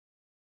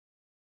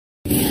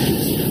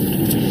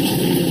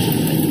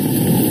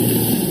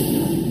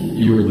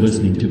You are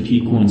listening to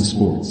Peak One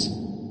Sports.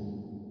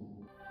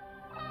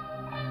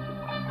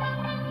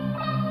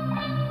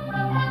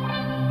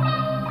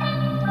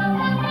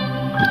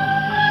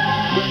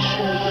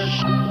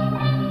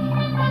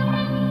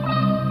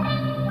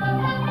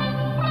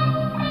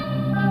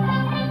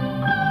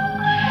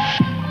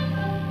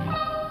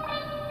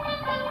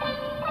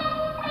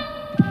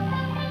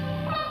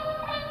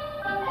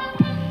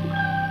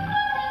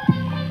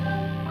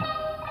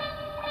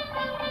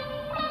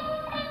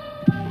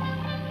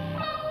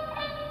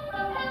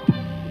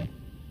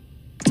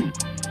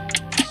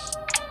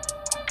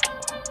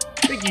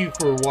 Thank you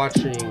for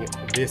watching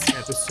this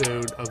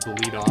episode of the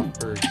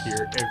Leadoff, heard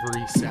here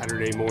every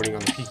Saturday morning on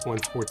the Peak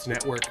One Sports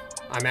Network.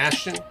 I'm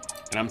Ashton.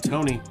 And I'm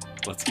Tony.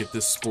 Let's get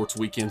this sports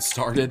weekend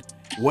started.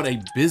 What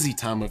a busy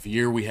time of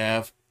year we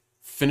have.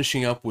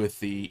 Finishing up with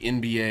the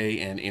NBA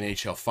and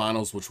NHL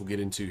finals, which we'll get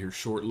into here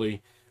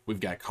shortly.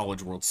 We've got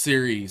College World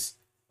Series,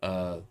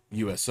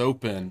 US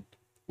Open.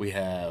 We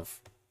have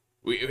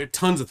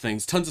tons of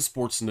things, tons of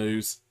sports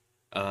news.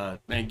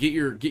 Man, get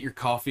your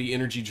coffee,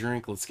 energy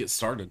drink. Let's get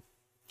started.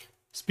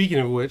 Speaking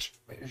of which,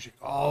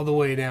 all the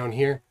way down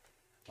here.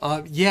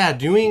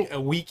 Doing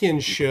a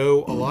weekend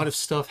show. A lot of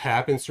stuff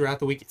happens throughout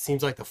the week. It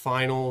seems like the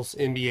finals,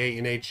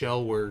 NBA,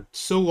 NHL were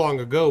so long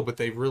ago, but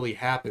they've really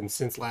happened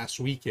since last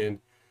weekend.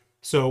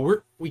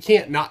 So we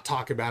can't not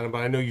talk about them,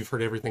 but I know you've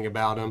heard everything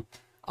about them.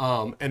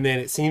 And then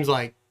it seems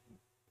like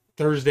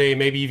Thursday,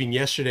 maybe even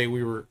yesterday,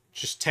 we were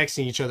just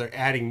texting each other,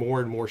 adding more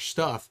and more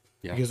stuff.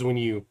 Yeah. Because when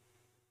you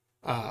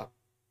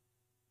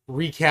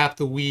recap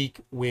the week,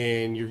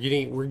 when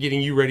we're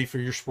getting you ready for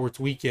your sports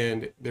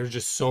weekend, there's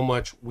just so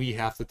much we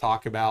have to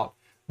talk about.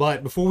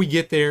 But before we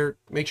get there,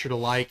 make sure to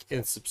like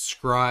and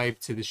subscribe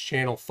to this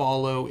channel.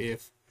 Follow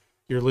if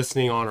you're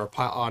listening on a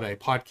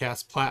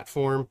podcast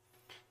platform.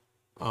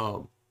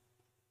 On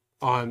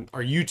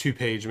our YouTube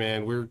page,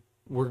 man,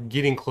 we're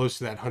getting close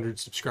to that 100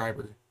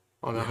 subscriber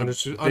on 100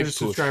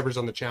 subscribers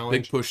on the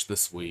challenge. Big push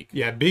this week.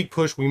 Yeah, big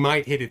push. We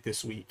might hit it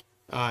this week.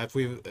 If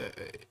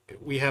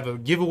we have a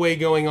giveaway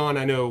going on.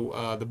 I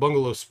know the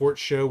Bungalow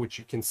Sports Show, which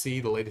you can see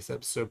the latest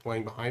episode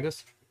playing behind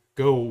us.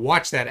 Go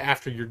watch that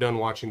after you're done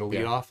watching the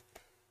leadoff.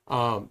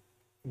 Yeah.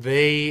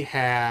 They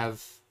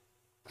have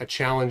a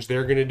challenge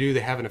they're going to do. They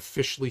haven't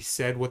officially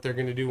said what they're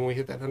going to do when we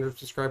hit that 100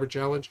 subscriber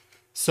challenge.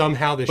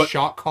 Somehow the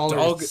shot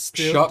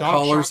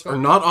callers are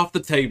not off the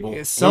table.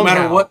 No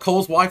matter what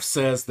Cole's wife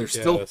says, they're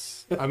still.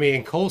 I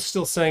mean, Cole's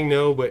still saying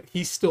no, but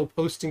he's still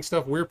posting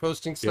stuff. We're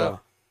posting stuff.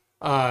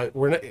 Yeah.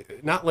 We're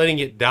not letting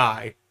it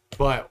die,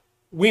 but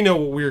we know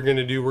what we're going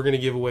to do. We're going to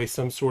give away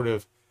some sort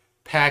of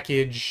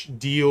package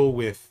deal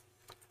with.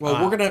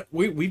 Well,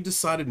 we've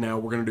decided now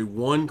we're going to do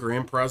one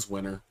grand prize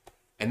winner,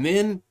 and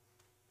then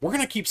we're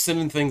going to keep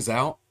sending things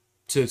out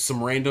to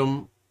some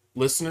random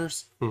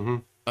listeners. Mm-hmm.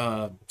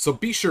 So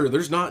be sure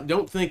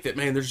don't think that,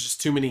 man, there's just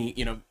too many,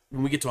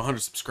 when we get to 100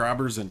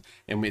 subscribers and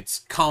it's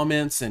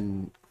comments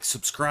and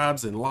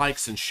subscribes and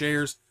likes and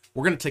shares,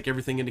 we're going to take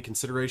everything into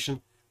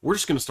consideration. We're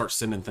just going to start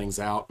sending things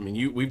out. I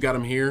mean, we've got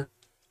them here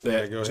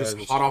that just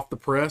hot off the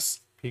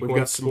press. We've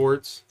got some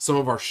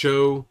of our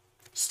show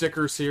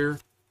stickers here.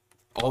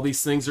 All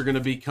these things are going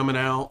to be coming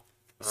out.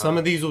 Some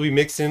of these will be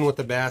mixed in with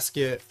the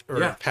basket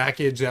or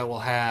package that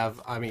will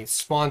have,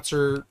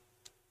 sponsor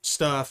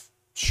stuff,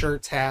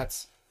 shirts,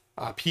 hats,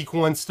 Peak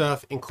One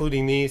stuff,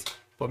 including these.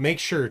 But make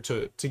sure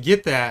to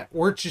get that,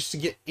 or just to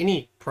get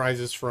any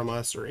prizes from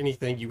us or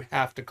anything, you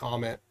have to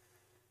comment.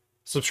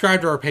 Subscribe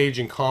to our page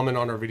and comment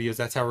on our videos.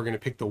 That's how we're going to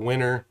pick the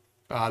winner.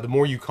 The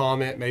more you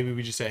comment, maybe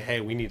we just say,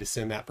 hey, we need to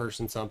send that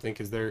person something,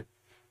 because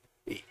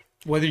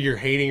whether you're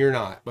hating or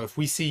not, but if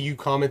we see you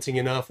commenting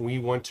enough, we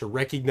want to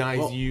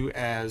recognize you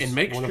as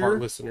one of our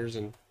listeners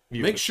and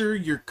viewers. Make sure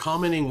you're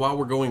commenting while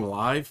we're going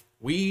live.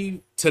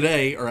 We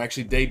today are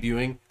actually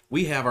debuting.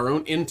 We have our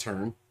own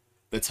intern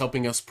that's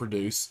helping us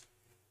produce.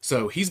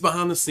 So he's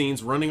behind the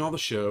scenes running all the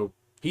show.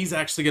 He's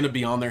actually going to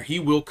be on there. He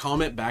will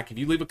comment back. If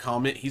you leave a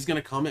comment, he's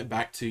going to comment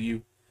back to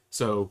you.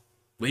 So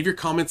leave your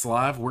comments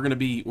live. We're going to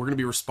be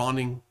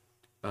responding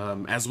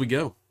as we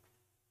go.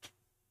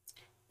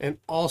 And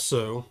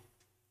also,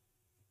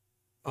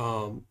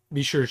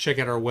 be sure to check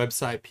out our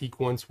website,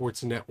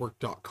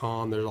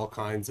 peakonesportsnetwork.com. There's all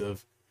kinds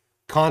of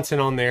content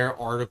on there,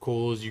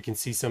 articles. You can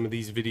see some of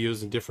these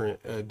videos and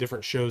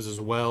different shows as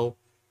well.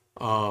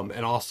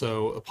 And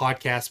also a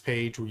podcast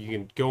page where you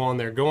can go on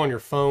there, go on your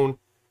phone,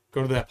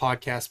 go to that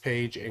podcast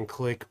page and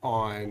click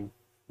on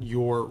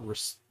your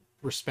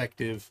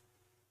respective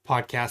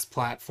podcast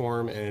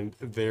platform. And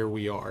there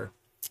we are.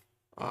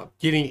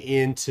 Getting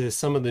into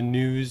some of the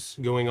news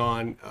going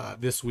on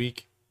this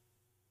week.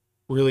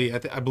 Really,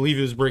 I believe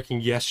it was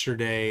breaking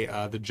yesterday,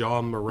 the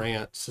Ja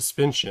Morant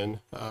suspension.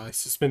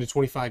 Suspended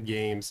 25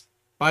 games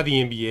by the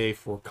NBA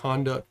for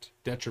conduct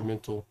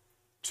detrimental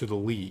to the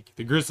league.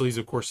 The Grizzlies,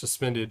 of course,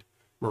 suspended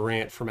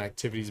Morant from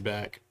activities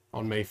back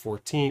on May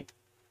 14th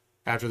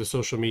after the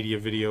social media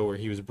video where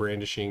he was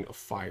brandishing a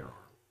firearm.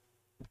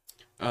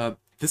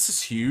 This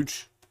is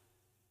huge.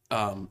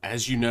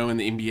 As you know, in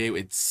the NBA,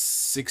 it's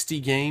 60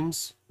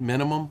 games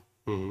minimum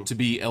to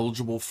be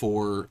eligible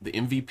for the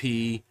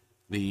MVP,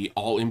 the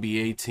All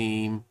NBA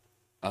team,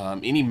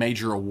 any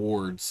major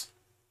awards.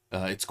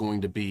 It's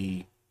going to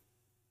be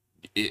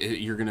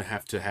you're going to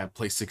have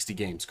play 60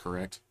 games,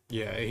 correct?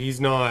 Yeah,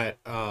 he's not.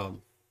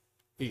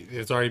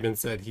 It's already been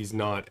said he's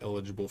not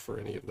eligible for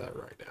any of that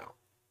right now,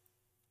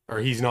 or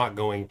he's not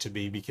going to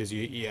be because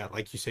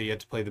like you say, you have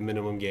to play the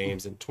minimum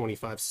games, and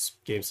 25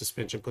 game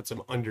suspension puts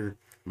him under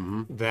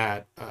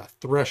that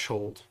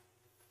threshold.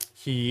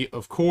 He,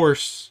 of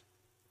course,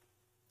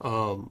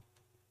 it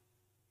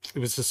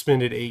was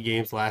suspended 8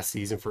 games last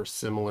season for a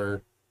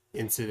similar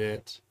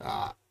incident.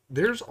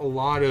 There's a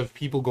lot of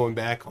people going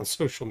back on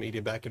social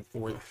media back and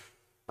forth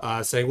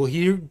saying, well,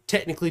 he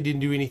technically didn't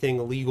do anything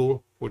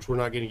illegal, which we're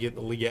not going to get in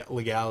the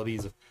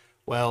legalities of.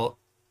 Well,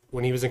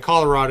 when he was in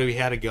Colorado, he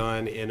had a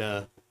gun in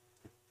a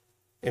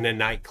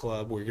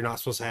nightclub where you're not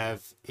supposed to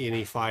have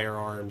any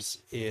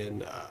firearms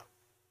in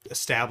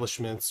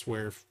establishments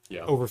where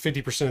over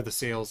 50% of the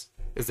sales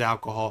is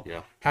alcohol.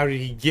 Yeah. How did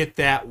he get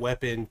that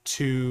weapon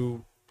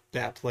to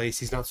that place?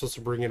 He's not supposed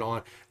to bring it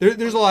on.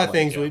 There's a lot of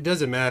things, but it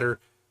doesn't matter.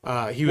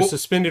 He was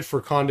suspended for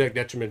conduct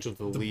detrimental to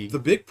the league. The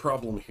big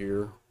problem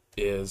here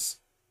is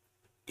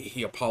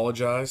he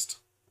apologized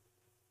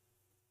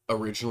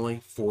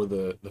originally for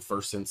the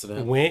first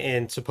incident. Went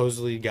and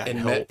supposedly got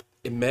help.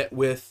 Met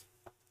with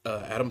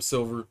Adam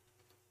Silver,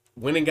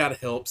 went and got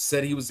help,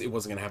 said it wasn't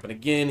going to happen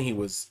again. He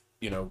was,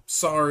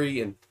 sorry,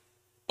 and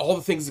all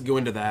the things that go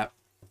into that.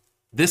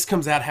 This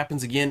comes out,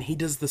 happens again. He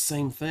does the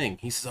same thing.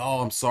 He says, "Oh,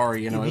 I'm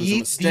sorry. It was a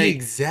mistake." The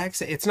exact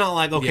same. It's not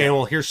like, okay,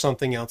 well, here's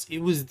something else. It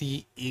was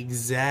the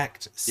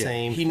exact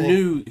same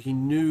thing. He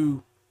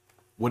knew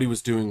what he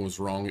was doing was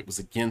wrong. It was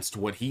against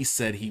what he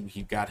said he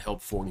got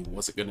help for, and he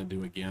wasn't going to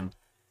do again.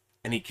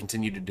 And he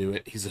continued to do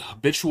it. He's a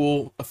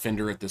habitual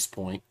offender at this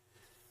point.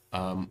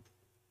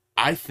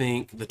 I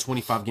think the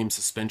 25-game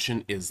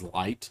suspension is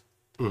light.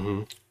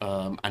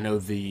 I know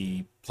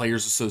the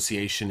Players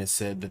Association has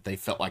said that they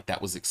felt like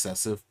that was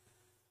excessive.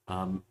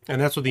 And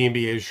that's what the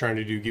NBA is trying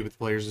to do, get with the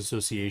Players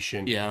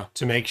Association. Yeah.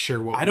 To make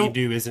sure what we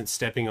do isn't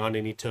stepping on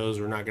any toes.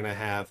 We're not going to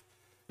have,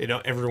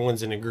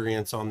 everyone's in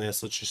agreement on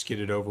this. Let's just get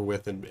it over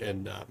with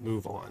and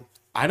move on.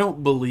 I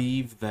don't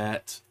believe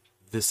that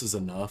this is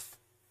enough.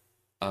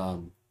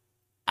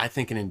 I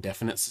think an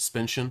indefinite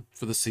suspension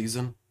for the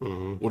season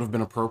would have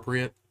been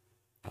appropriate.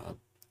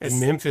 And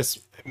Memphis,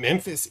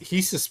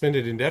 he's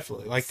suspended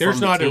indefinitely. Like, there's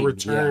not a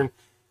return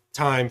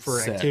time for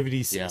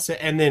activities. Yeah.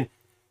 And then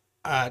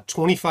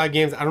 25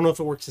 games. I don't know if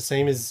it works the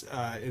same as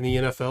in the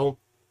NFL,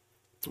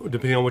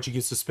 depending on what you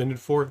get suspended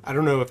for. I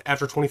don't know if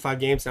after 25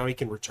 games now he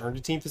can return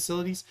to team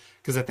facilities,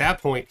 because at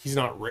that point he's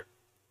not.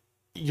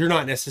 You're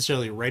not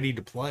necessarily ready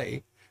to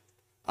play,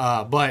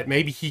 but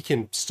maybe he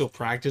can still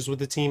practice with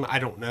the team. I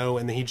don't know,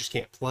 and then he just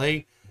can't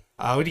play.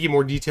 I would get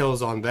more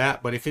details on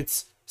that. But if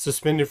it's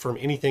suspended from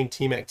anything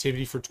team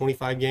activity for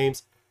 25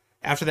 games,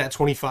 after that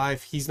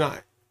 25, he's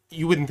not.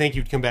 You wouldn't think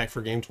he'd come back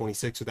for game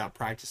 26 without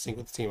practicing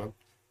with the team.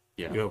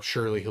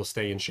 Surely he'll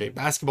stay in shape.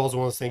 Basketball is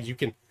one of those things you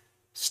can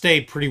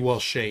stay pretty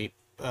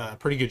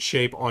pretty good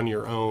shape on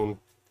your own.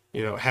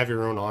 Have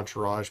your own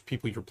entourage,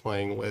 people you're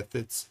playing with.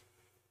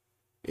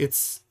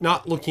 It's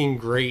not looking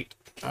great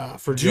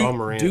for Ja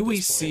Morant. Do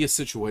we see a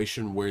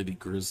situation where the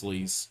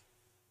Grizzlies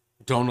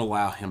don't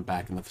allow him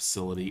back in the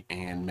facility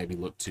and maybe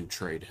look to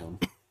trade him?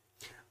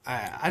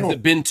 Has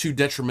it been too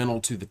detrimental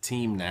to the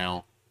team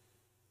now?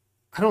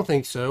 I don't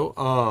think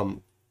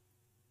so.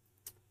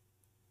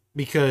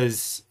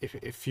 Because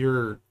if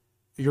you're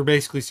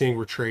basically saying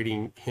we're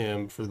trading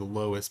him for the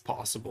lowest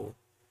possible,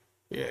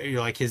 you're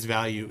like, his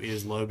value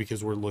is low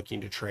because we're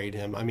looking to trade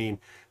him. I mean,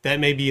 that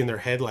may be in their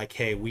head, like,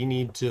 hey, we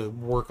need to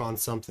work on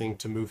something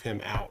to move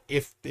him out,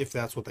 if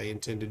that's what they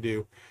intend to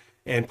do.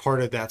 And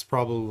part of that's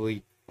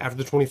probably after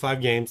the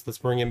 25 games, let's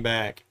bring him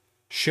back,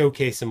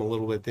 showcase him a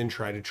little bit, then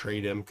try to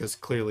trade him, because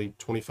clearly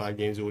 25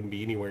 games, it wouldn't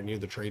be anywhere near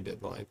the trade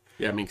deadline.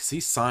 Yeah, I mean, because he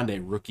signed a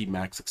rookie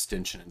max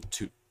extension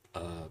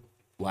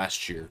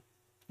last year,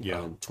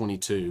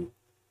 22,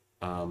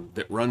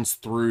 that runs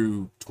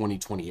through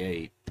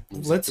 2028.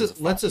 Let's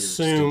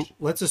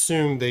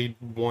assume they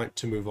want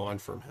to move on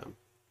from him.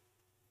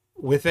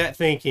 With that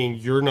thinking,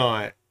 you're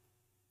not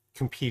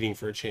competing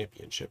for a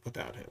championship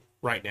without him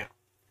right now.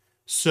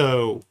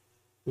 So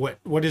what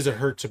does it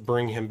hurt to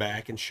bring him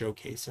back and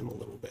showcase him a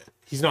little bit?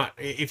 He's not.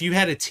 If you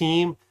had a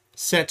team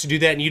set to do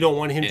that and you don't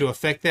want him to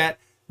affect that,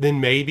 then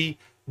maybe.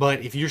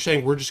 But if you're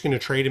saying we're just going to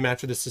trade him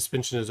after the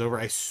suspension is over,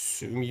 I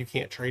assume you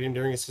can't trade him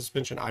during a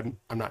suspension. I'm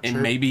not sure.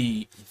 And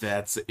maybe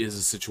that is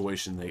a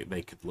situation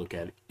they could look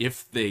at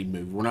if they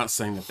move. We're not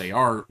saying that they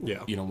are,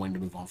 wanting to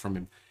move on from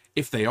him.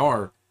 If they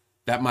are,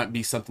 that might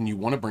be something you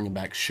want to bring him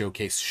back, show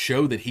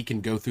that he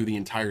can go through the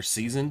entire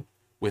season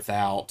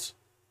without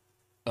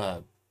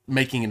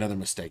making another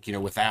mistake,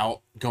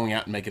 without going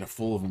out and making a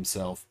fool of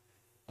himself.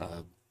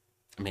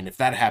 I mean, if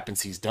that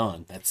happens, he's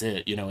done. That's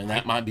it, and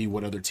that might be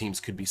what other teams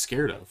could be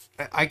scared of.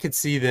 I could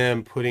see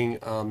them putting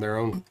their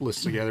own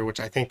list together, which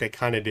I think they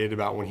kind of did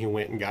about when he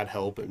went and got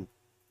help and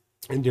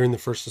during the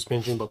first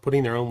suspension, but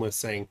putting their own list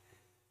saying,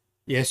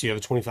 yes, you have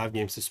a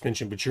 25-game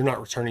suspension, but you're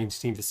not returning to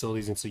team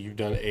facilities until you've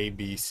done A,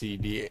 B, C,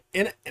 D.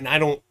 And I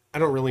don't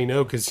really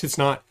know, because it's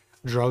not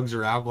drugs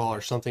or alcohol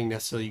or something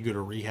necessarily you go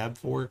to rehab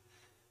for.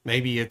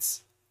 Maybe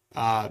it's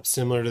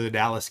similar to the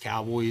Dallas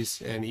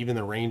Cowboys and even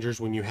the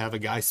Rangers, when you have a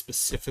guy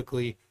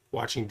specifically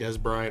watching Des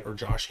Bryant or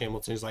Josh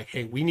Hamilton is like,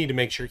 hey, we need to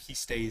make sure he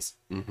stays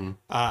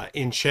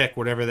in check,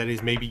 whatever that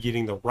is, maybe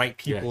getting the right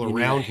people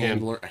around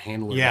him. A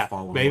handler Yeah, to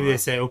follow maybe him they around.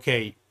 say,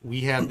 okay,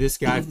 we have this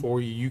guy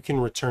for you. You can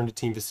return to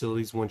team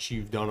facilities once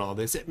you've done all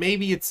this.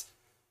 Maybe it's,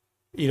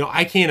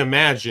 I can't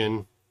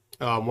imagine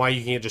why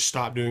you can't just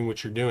stop doing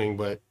what you're doing,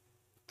 but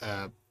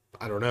I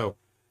don't know.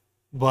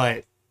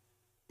 But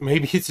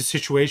maybe it's a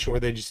situation where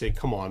they just say,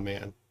 come on,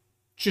 man,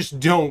 just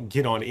don't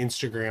get on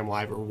Instagram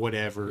Live or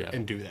whatever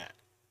and do that.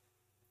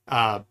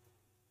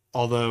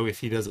 Although if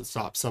he doesn't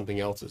stop, something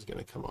else is going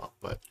to come up.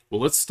 But Well,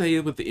 let's stay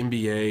with the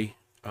NBA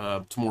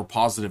to more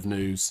positive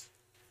news.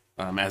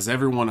 As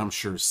everyone I'm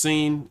sure has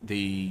seen,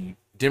 the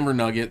Denver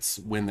Nuggets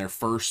win their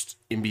first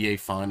NBA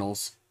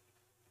Finals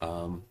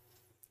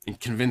in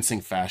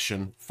convincing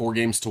fashion,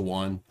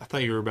 4-1. I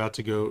thought you were about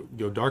to go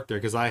dark there,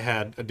 because I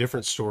had a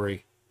different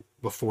story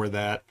before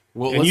that.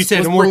 Well, and you said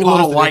let's a more bring a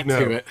little positive light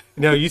note. to it.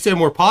 No, you said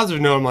more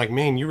positive note. I'm like,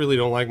 man, you really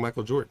don't like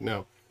Michael Jordan.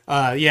 No.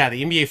 Yeah,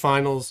 the NBA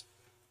Finals,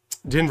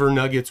 Denver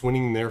Nuggets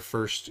winning their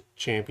first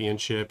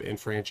championship in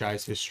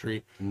franchise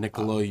history.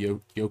 Nikola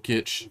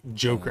Jokic.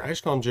 Joker. I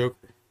just call him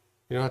Joker.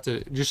 You don't have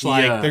to, just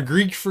like the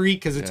Greek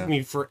freak, because it took Yeah.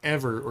 me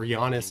forever, or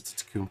Giannis.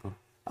 It's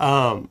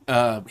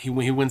Kumpa. He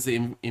wins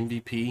the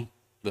MVP,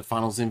 the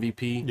Finals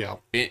MVP. Yeah.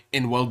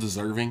 And well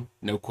deserving,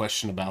 no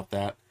question about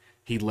that.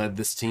 He led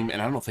this team,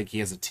 and I don't think he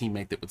has a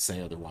teammate that would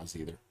say otherwise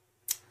either.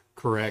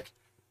 Correct.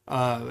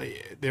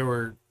 There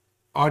were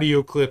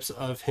audio clips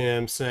of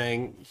him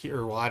saying,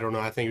 well, I don't know,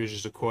 I think it was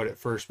just a quote at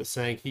first, but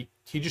saying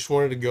he just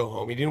wanted to go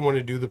home. He didn't want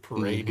to do the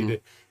parade.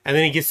 And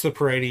then he gets to the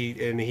parade,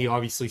 and he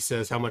obviously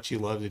says how much he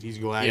loved it. He's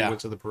glad he went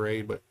to the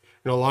parade. But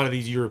a lot of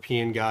these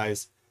European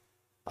guys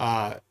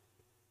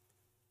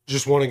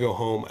just want to go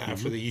home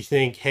after that. You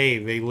think, hey,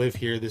 they live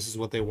here, this is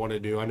what they want to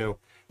do. I know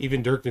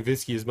even Dirk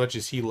Nowitzki, as much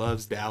as he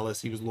loves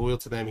Dallas, he was loyal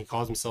to them. He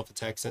calls himself a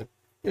Texan.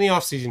 In the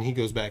offseason, he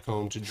goes back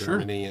home to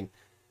Germany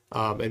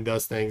and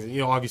does things.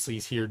 Obviously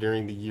he's here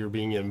during the year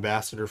being an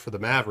ambassador for the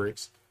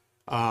Mavericks.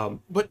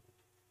 But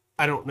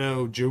I don't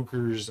know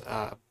Joker's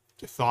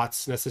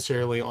thoughts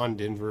necessarily on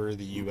Denver or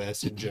the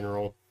U.S. in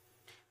general.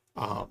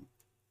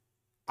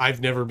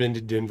 I've never been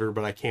to Denver,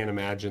 but I can't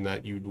imagine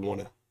that you'd want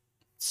to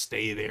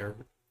stay there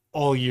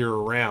all year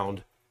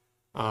around.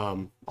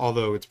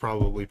 Although it's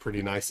probably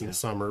pretty nice in the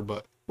summer.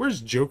 But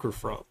where's Joker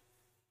from?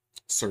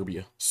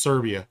 Serbia.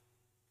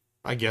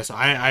 I guess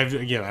I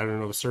don't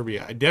know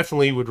Serbia. I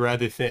definitely would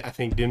rather think. I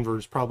think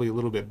Denver's probably a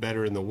little bit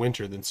better in the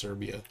winter than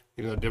Serbia,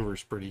 even though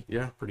Denver's pretty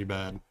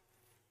bad.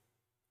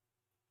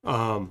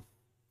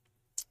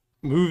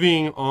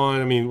 Moving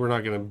on. I mean, we're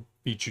not going to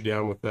beat you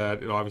down with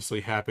that. It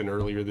obviously happened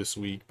earlier this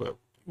week, but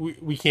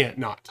we can't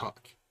not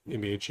talk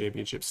NBA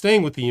championship.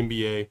 Staying with the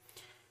NBA,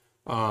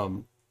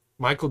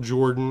 Michael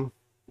Jordan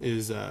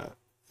is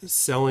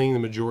selling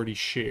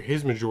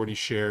his majority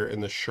share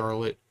in the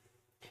Charlotte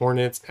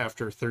Hornets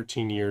after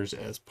 13 years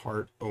as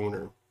part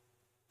owner.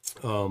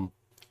 It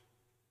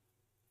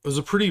was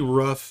a pretty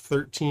rough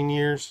 13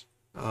 years.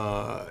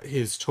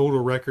 His total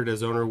record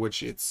as owner,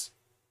 which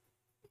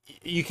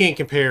you can't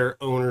compare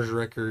owner's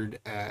record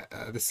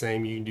at the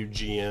same. You can do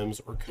GMs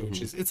or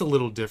coaches. It's a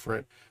little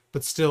different,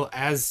 but still,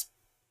 as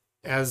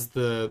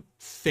the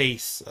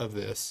face of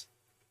this,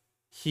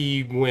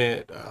 he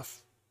went.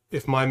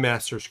 If my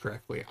math's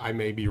correctly, I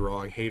may be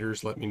wrong.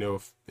 Haters, let me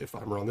know if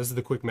I'm wrong. This is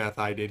the quick math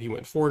I did. He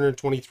went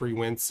 423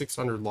 wins,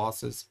 600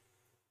 losses.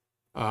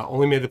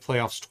 Only made the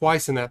playoffs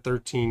twice in that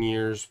 13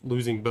 years,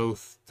 losing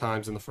both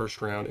times in the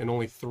first round, and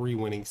only 3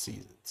 winning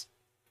seasons.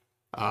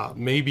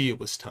 Maybe it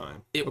was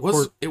time. It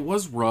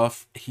was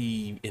rough.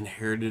 He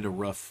inherited a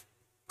rough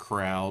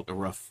crowd, a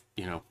rough,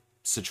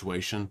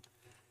 situation.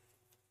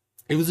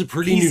 It was a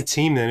pretty new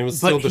team then. It was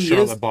still the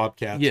Charlotte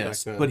Bobcats.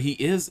 Yes, back then. but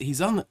he's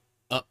on the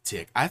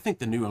uptick. I think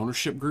the new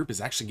ownership group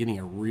is actually getting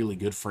a really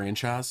good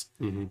franchise.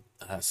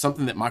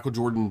 Something that Michael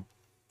Jordan,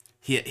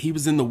 he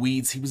was in the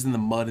weeds, he was in the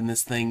mud in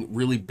this thing,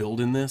 really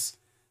building this.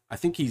 I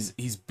think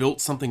he's built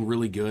something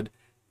really good.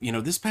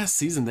 This past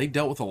season they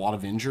dealt with a lot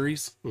of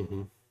injuries.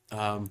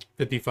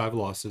 55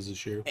 losses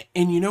this year.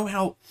 And you know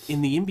how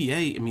in the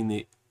NBA, I mean,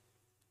 when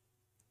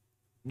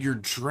you're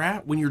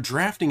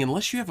drafting,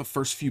 unless you have a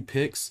first few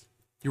picks,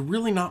 you're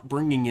really not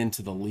bringing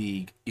into the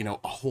league, a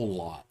whole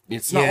lot.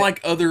 It's not like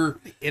other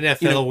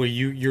NFL where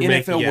you're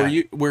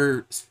making,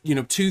 where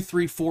 2,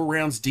 3, 4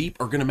 rounds deep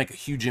are going to make a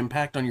huge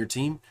impact on your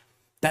team.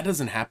 That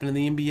doesn't happen in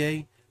the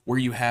NBA, where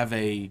you have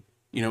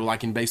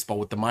like in baseball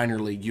with the minor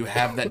league, you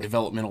have that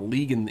developmental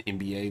league in the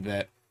NBA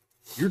that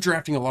you're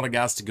drafting a lot of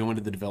guys to go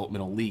into the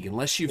developmental league.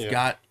 Unless you've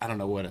got, I don't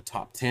know what, a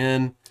top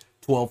 10,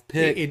 12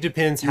 pick. It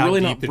depends how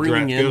deep the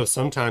draft goes.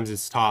 Sometimes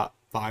it's top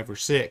 5 or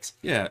 6.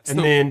 Yeah. And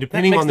then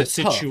depending on the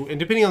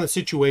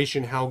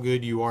situation, how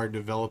good you are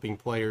developing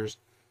players,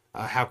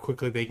 how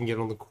quickly they can get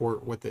on the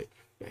court with it.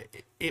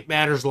 it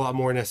matters a lot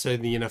more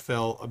necessarily in the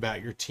NFL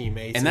about your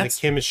teammates and that's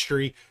the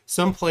chemistry.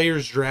 Some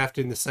players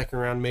drafted in the second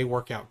round may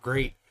work out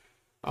great.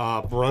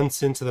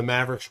 Brunson to the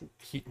Mavericks,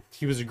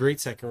 he was a great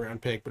second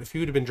round pick, but if he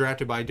would have been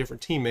drafted by a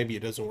different team, maybe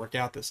it doesn't work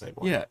out the same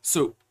way. Yeah,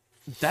 so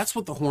that's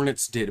what the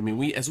Hornets did. I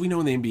mean, as we know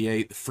in the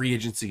NBA, the free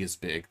agency is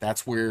big.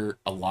 That's where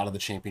a lot of the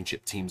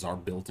championship teams are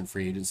built in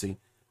free agency.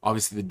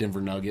 Obviously, the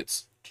Denver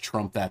Nuggets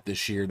trump that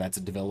this year. That's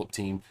a developed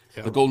team.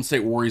 Yeah. The Golden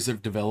State Warriors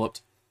have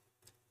developed.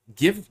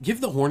 Give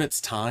the Hornets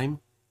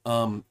time.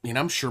 And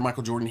I'm sure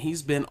Michael Jordan,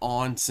 he's been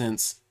on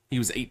since he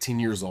was 18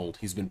 years old.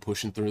 He's been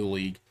pushing through the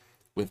league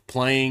with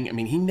playing. I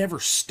mean, he never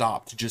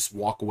stopped to just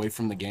walk away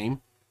from the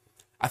game.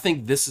 I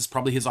think this is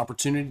probably his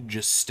opportunity to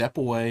just step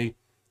away,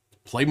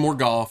 play more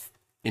golf,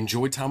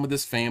 enjoy time with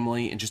his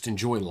family, and just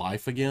enjoy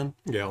life again.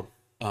 Yeah.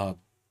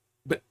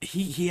 But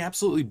he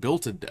absolutely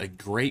built a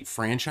great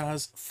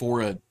franchise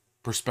for a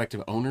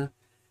prospective owner,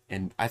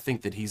 and I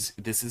think that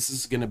this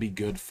is going to be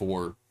good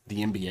for the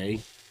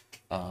NBA,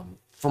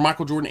 for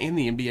Michael Jordan and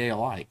the NBA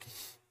alike.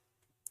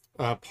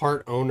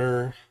 Part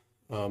owner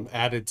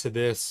added to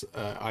this.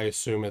 I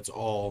assume it's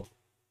all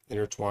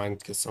intertwined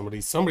because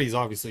somebody's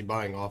obviously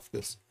buying off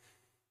this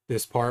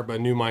part.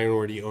 But new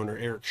minority owner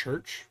Eric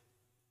Church.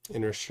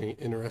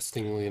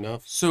 Interestingly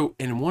enough. So,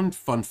 and one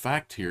fun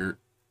fact here: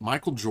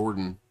 Michael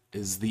Jordan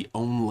is the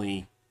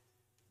only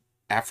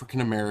African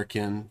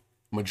American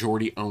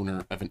majority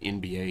owner of an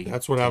NBA.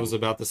 That's what I was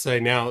about to say.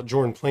 Now,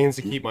 Jordan plans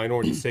to keep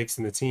minority stakes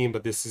in the team,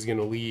 but this is going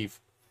to leave.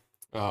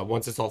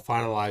 Once it's all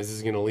finalized, this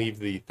is going to leave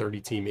the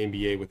 30-team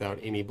NBA without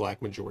any black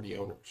majority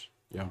owners.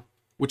 Yeah,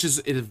 which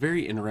is a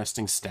very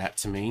interesting stat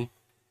to me,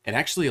 and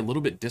actually a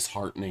little bit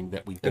disheartening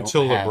that we don't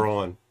until have.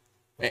 LeBron,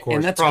 of course,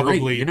 and that's probably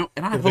great. You know,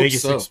 and I the hope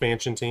Vegas so.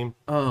 expansion team.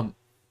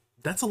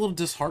 That's a little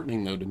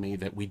disheartening though to me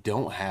that we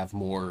don't have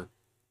more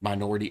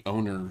minority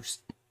owners,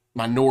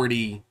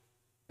 minority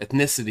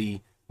ethnicity,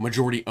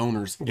 majority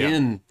owners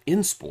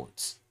in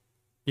sports.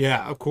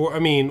 Yeah, of course. I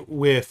mean,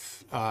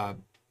 with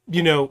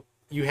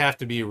you have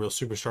to be a real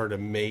superstar to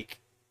make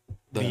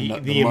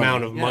the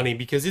amount of money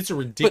because it's a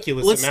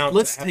ridiculous amount.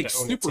 Let's to have take to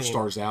own a team.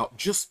 superstars out.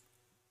 Just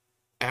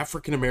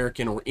African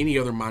American or any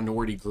other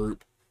minority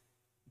group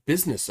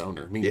business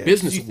owner. I mean,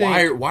 business.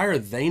 Why are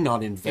they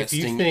not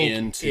investing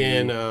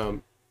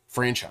into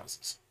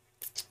franchises?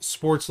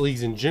 Sports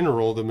leagues in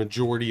general, the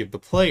majority of the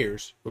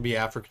players would be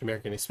African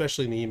American,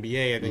 especially in the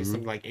NBA. I think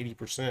something like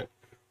 80%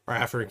 are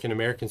African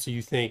American. So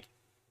you think,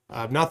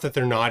 not that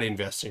they're not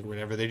investing or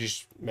whatever, they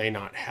just may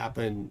not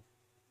happen,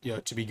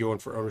 to be going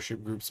for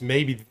ownership groups.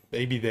 Maybe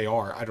they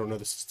are. I don't know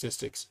the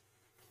statistics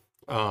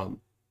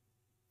on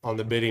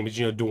the bidding, but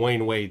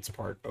Dwayne Wade's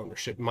part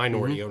ownership,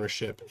 minority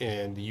ownership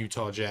in the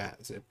Utah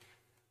Jazz.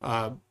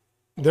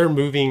 They're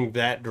moving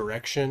that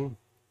direction,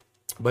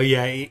 but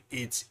yeah,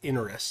 it's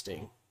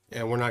interesting.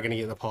 And we're not going to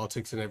get into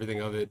politics and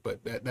everything of it, but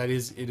it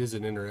is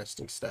an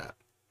interesting stat.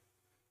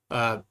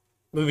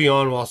 Moving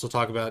on, we'll also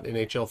talk about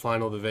NHL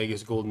final. The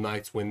Vegas Golden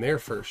Knights win their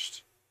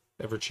first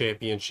ever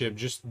championship,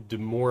 just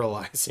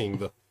demoralizing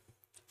the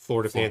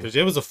Florida Panthers.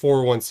 It was a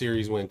 4-1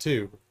 series win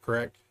too,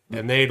 correct?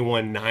 And they had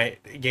won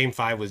Game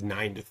 5 was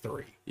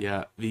 9-3.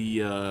 Yeah,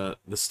 the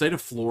state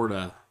of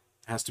Florida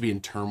has to be in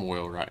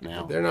turmoil right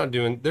now. They're not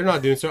doing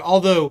so.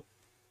 Although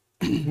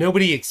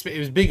it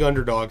was big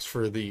underdogs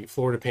for the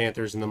Florida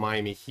Panthers and the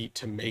Miami Heat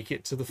to make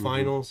it to the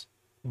finals,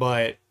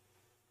 but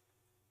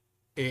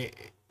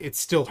it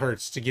still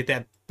hurts to get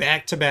that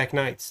back-to-back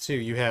nights too.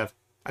 You have,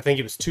 I think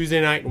it was Tuesday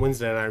night and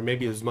Wednesday night, or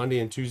maybe it was Monday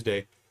and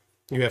Tuesday.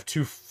 You have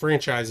two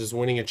franchises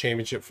winning a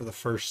championship for the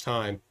first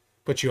time,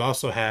 but you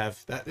also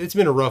have that. It's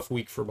been a rough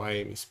week for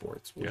Miami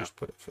sports. We'll just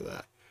put it for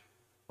that.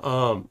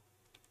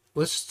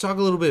 Let's talk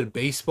a little bit of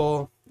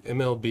baseball,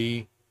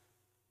 MLB.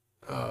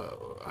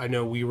 I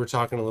know we were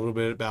talking a little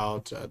bit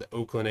about the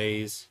Oakland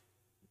A's.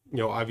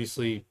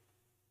 Obviously,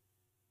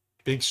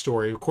 big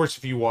story. Of course,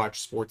 if you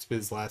watched Sports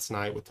Biz last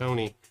night with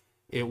Tony,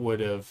 you'd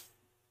have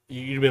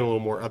been a little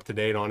more up to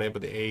date on it.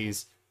 But the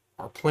A's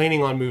are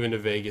planning on moving to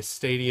Vegas.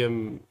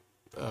 Stadium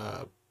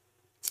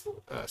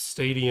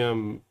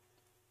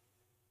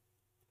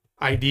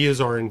ideas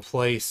are in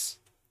place.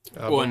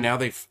 And now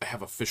they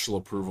have official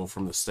approval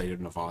from the state of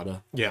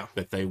Nevada. Yeah,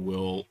 that they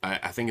will.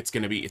 I think it's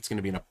going to be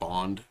in a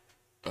bond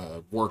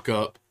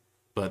workup,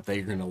 but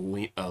they're going to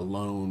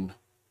loan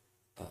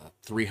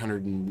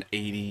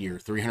 $380 or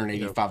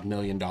 $385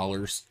 million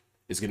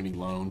is going to be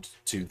loaned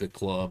to the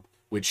club,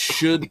 which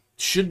should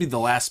be the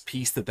last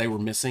piece that they were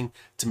missing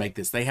to make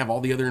this. They have all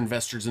the other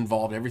investors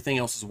involved. Everything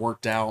else is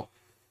worked out.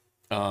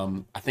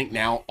 I think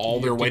now all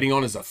they're waiting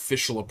on is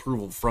official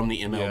approval from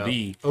the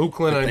MLB. Yeah.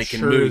 Oakland, I'm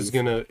sure, is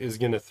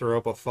gonna throw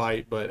up a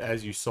fight, but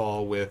as you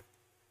saw with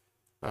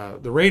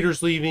the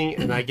Raiders leaving,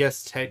 and I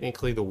guess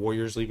technically the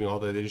Warriors leaving,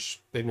 although they just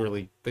went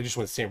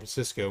to San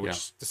Francisco, which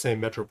is the same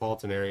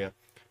metropolitan area.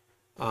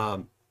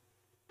 I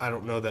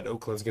don't know that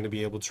Oakland's going to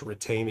be able to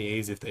retain the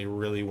A's if they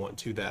really want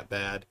to that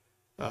bad.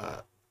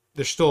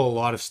 there's still a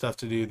lot of stuff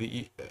to do.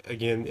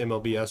 Again,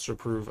 MLB has to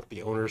approve.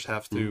 The owners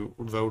have to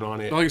vote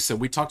on it. Like I said,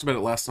 we talked about it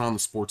last night on the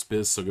Sports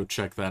Biz, so go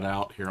check that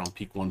out here on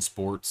Peak One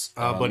Sports.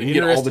 But you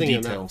get all the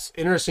details.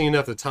 Interesting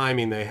enough, the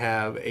timing they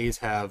have, A's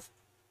have,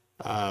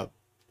 I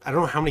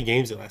don't know how many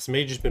games it lasts. It may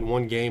have just been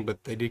one game,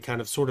 but they did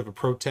kind of sort of a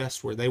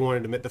protest where they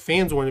wanted to the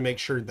fans wanted to make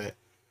sure that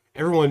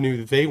everyone knew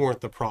that they weren't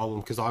the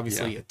problem, because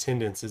obviously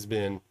attendance has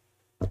been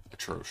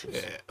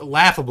atrocious,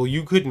 laughable.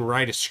 You couldn't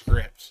write a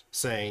script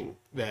saying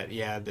that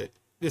that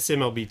this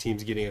MLB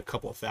team's getting a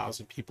couple of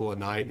thousand people a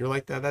night. And you're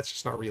like, that's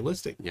just not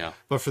realistic. Yeah.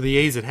 But for the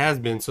A's, it has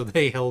been. So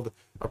they held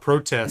a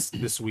protest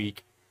this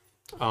week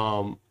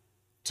to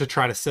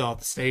try to sell out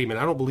the stadium. And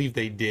I don't believe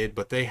they did,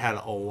 but they had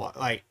a lot.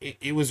 Like,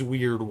 it was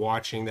weird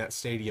watching that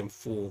stadium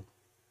full,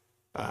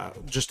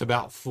 just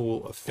about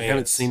full of fans. I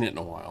haven't seen it in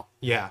a while.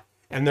 Yeah.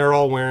 And they're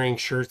all wearing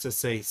shirts that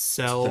say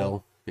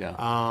sell. Yeah.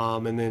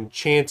 And then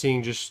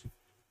chanting just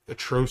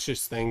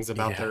atrocious things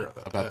about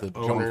the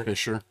owner, John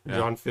Fisher. Yeah.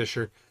 John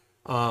Fisher.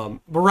 But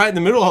right in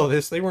the middle of all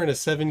this, they were in a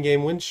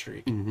 7-game win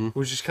streak,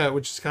 which is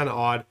kind of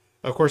odd.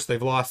 Of course,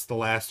 they've lost the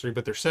last 3,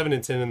 but they're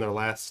 7-10 in their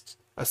last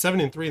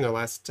 7-3 in their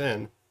last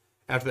 10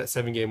 after that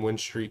 7-game win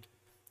streak.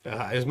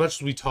 As much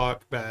as we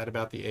talk bad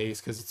about the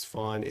A's because it's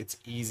fun, it's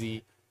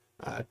easy,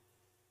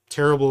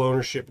 terrible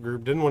ownership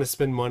group, didn't want to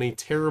spend money,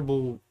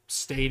 terrible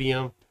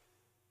stadium.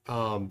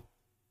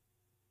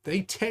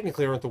 They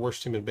technically aren't the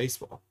worst team in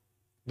baseball.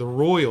 The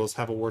Royals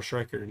have a worse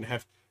record and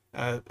have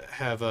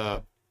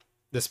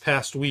this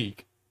past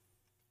week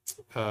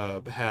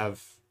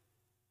have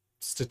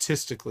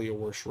statistically a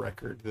worse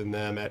record than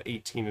them at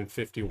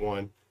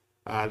 18-51.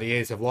 The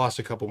A's have lost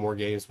a couple more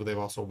games, but they've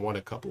also won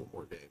a couple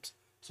more games.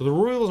 So the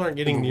Royals aren't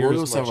getting near as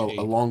much. The Royals have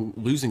a long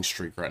losing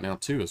streak right now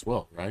too, as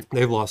well, right?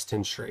 They've lost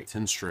 10 straight.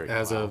 10 straight.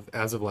 As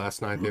of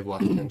last night, they've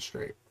lost 10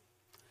 straight.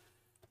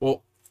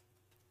 Well,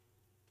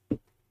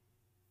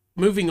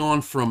 moving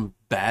on from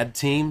bad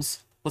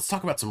teams, let's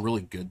talk about some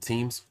really good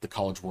teams. The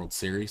College World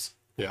Series.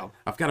 Yeah,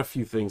 I've got a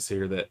few things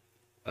here that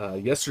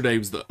yesterday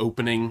was the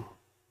opening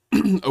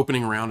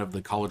round of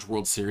the College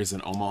World Series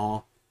in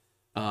Omaha.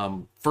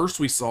 First,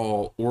 we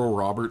saw Oral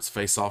Roberts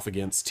face off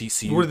against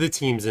TCU. What are the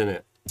teams in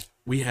it?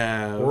 We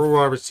have Oral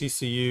Roberts,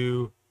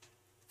 TCU,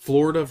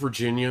 Florida,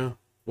 Virginia,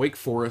 Wake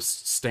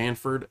Forest,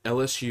 Stanford,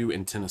 LSU,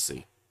 and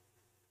Tennessee.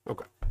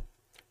 Okay.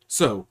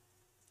 So,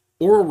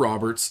 Oral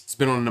Roberts has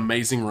been on an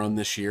amazing run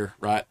this year,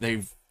 right?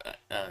 They've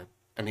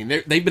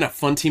been a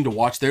fun team to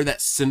watch. They're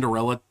that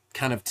Cinderella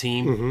kind of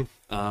team.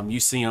 You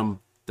see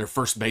them, their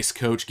first base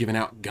coach giving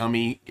out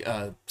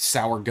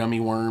sour gummy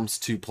worms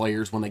to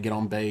players when they get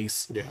on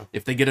base. Yeah.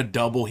 If they get a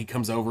double, he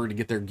comes over to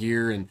get their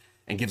gear and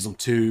gives them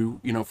 2,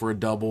 for a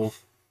double.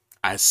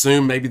 I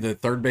assume maybe the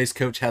third base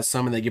coach has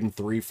some and they give them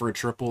 3 for a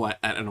triple. I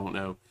don't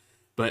know.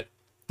 But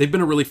they've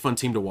been a really fun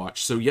team to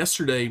watch. So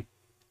yesterday,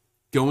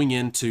 going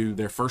into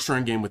their first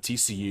round game with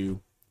TCU,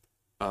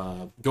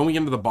 going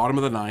into the bottom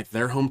of the ninth,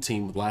 their home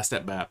team with last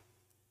at bat,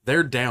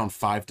 they're down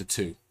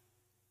 5-2.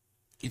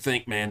 You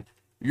think, man,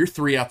 you're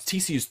 3 outs.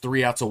 TCU's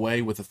 3 outs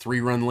away with a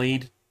 3-run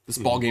lead. This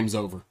ball game's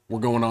over. We're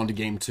going on to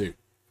game 2.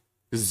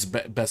 This is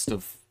best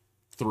of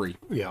 3.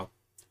 Yeah.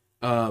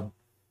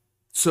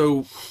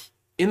 So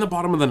in the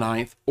bottom of the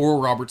ninth, Oral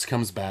Roberts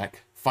comes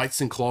back,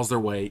 fights and claws their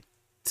way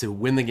to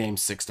win the game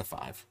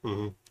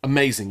 6-5.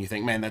 Amazing. You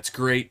think, man, that's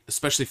great,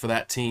 especially for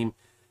that team.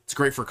 It's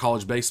great for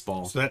college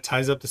baseball. So that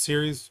ties up the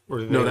series?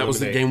 Or No, that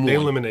was the game 1. They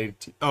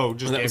eliminated.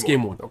 That was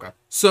game 1. Okay.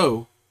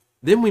 So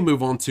then we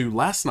move on to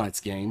last night's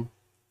game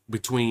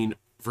between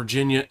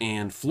Virginia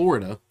and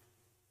Florida.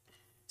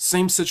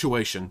 Same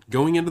situation.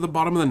 Going into the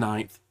bottom of the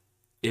ninth,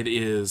 it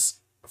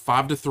is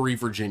 5-3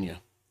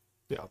 Virginia.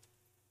 Yeah.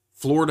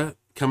 Florida,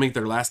 coming at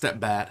their last at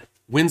bat,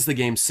 wins the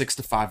game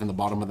 6-5 in the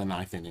bottom of the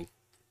ninth inning.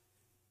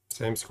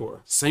 Same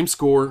score. Same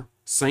score,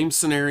 same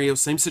scenario,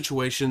 same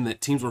situation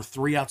that teams were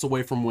 3 outs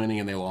away from winning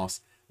and they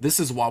lost. This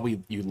is why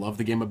you love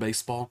the game of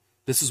baseball.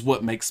 This is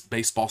what makes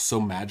baseball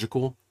so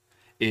magical.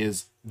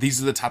 Is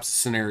these are the types of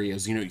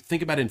scenarios. You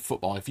think about it in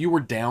football. If you were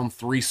down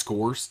 3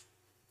 scores,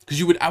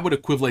 because I would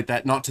equivalent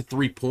that not to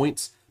 3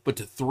 points, but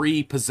to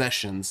 3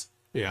 possessions.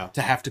 Yeah.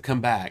 To have to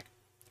come back.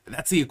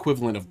 That's the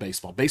equivalent of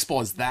baseball.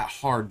 Baseball is that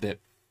hard that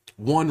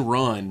 1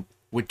 run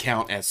would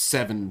count as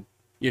 7.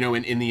 In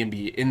the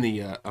NBA, in the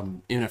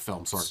NFL.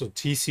 I'm sorry. So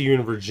TCU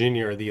and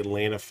Virginia are the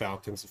Atlanta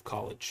Falcons of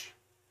college.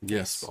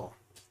 Yes. Baseball.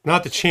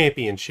 Not the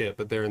championship,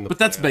 but they're in the. But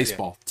that's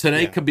baseball. Yeah.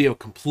 Today could be a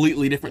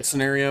completely different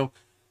scenario.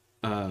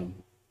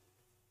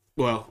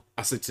 Well,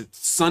 I said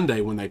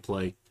Sunday when they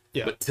play.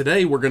 Yeah. But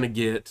today we're going to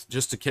get,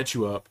 just to catch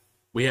you up,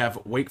 we have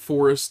Wake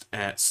Forest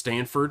at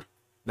Stanford.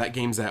 That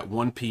game's at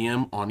 1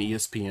 p.m. on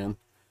ESPN.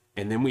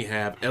 And then we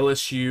have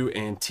LSU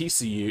and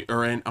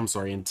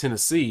and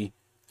Tennessee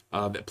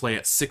that play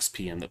at 6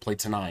 p.m. that play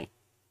tonight.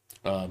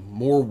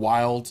 More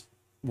wild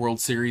World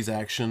Series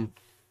action.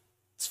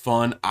 It's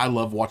fun. I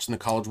love watching the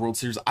College World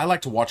Series. I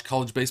like to watch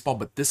college baseball,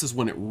 but this is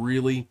when it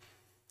really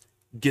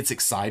gets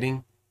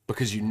exciting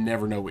because you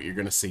never know what you're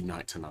going to see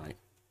night to night.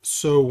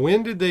 So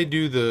when did they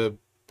do the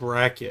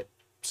bracket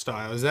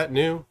style. Is that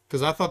new?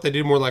 Because I thought they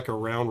did more like a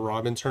round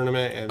robin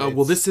tournament. And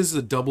Well, this is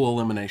a double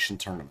elimination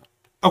tournament.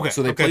 okay.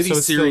 So they okay, play so these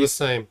it's still the series.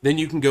 same. Then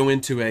you can go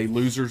into a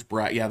losers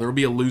bracket. Yeah, there will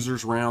be a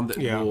losers round that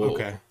Yeah. will.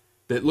 Okay.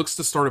 That looks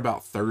to start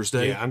about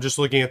Thursday. Yeah, I'm just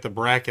looking at the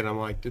bracket. I'm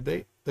like, did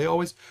they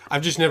always?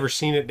 I've just never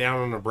seen it down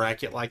on a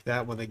bracket like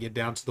that when they get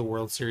down to the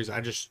World Series.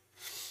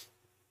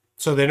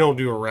 So they don't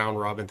do a round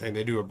robin thing.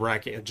 They do a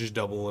bracket and just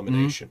double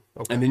elimination.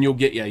 Okay. And then you'll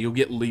get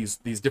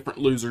these different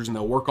losers, and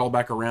they'll work all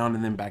back around,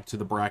 and then back to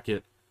the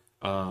bracket.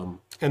 And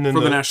then for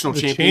the national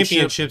championship.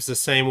 championship's the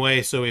same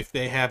way. So if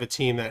they have a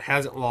team that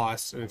hasn't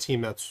lost and a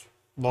team that's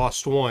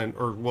lost one,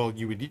 or well,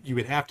 you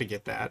would have to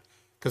get that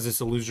because it's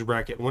a loser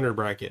bracket, winner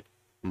bracket.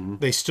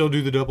 They still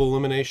do the double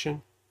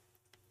elimination.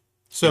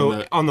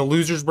 So on the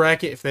losers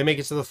bracket, if they make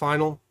it to the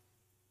final,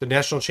 the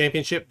national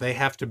championship, they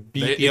have to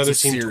beat the other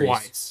team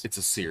twice. It's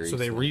a series. So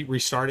they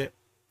restart it.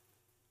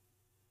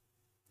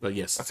 But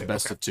yes, it's Okay, a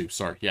best okay. of 2.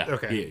 Sorry. Yeah.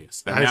 Okay. Yeah,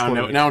 yes. I just Now I know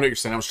wanted- what you're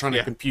saying. I was trying to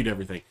Yeah. compute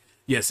everything.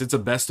 Yes, it's a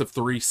best of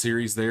 3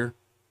 series there.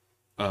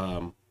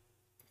 That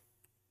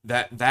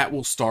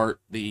will start.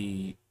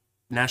 The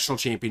national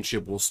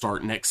championship will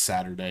start next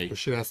Saturday. We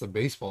should ask the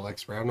baseball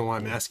expert. I don't know why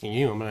I'm asking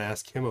you. I'm going to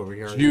ask him over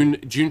here. June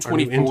our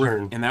new 24th,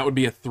 intern. and that would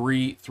be a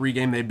three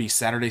game. They'd be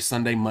Saturday,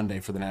 Sunday, Monday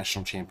for the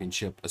national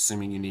championship,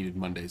 assuming you needed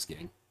Monday's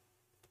game.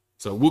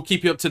 So we'll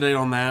keep you up to date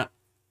on that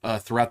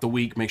throughout the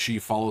week. Make sure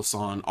you follow us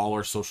on all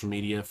our social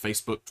media: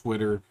 Facebook,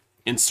 Twitter,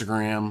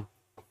 Instagram.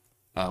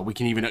 We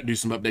can even do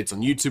some updates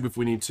on YouTube if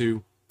we need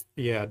to.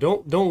 Yeah,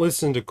 don't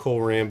listen to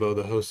Cole Rambo,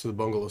 the host of the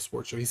Bungalow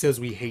Sports Show. He says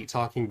we hate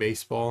talking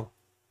baseball.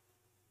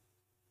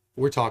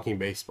 We're talking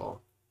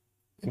baseball.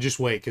 And just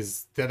wait,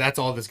 because that's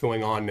all that's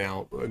going on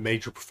now.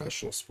 Major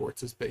professional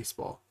sports is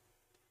baseball.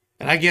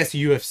 And I guess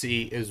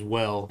UFC as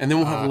well. And then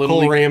we'll have Little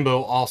Cole League.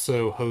 Rambo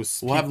also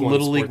hosts. We'll have Peak One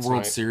Little League Sports World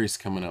Night. Series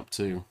coming up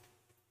too.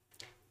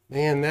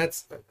 Man,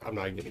 I'm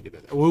not going to get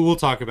that. We'll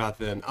talk about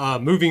then.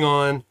 Moving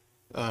on,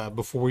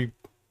 before we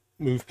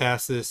move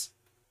past this,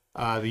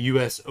 the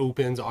U.S.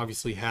 Open's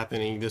obviously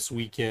happening this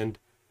weekend.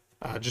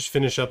 Just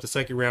finished up the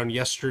second round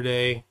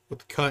yesterday with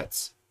the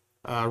cuts.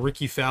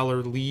 Ricky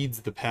Fowler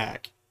leads the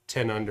pack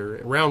 10 under.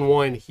 In round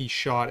 1, he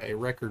shot a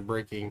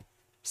record-breaking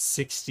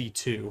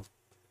 62.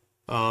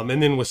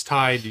 And then was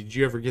tied. Did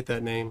you ever get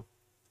that name?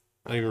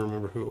 I don't even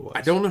remember who it was.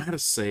 I don't know how to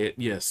say it.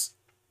 Yes,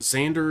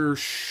 Xander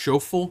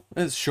Schauffele.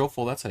 It's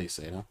Schauffele. That's how you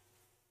say it. Huh?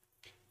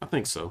 I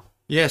think so.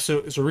 Yeah,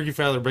 so Ricky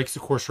Fowler breaks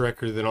the course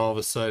record, then all of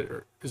a sudden,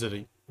 or is it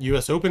a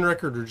U.S. Open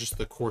record or just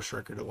the course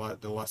record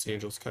at the Los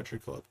Angeles Country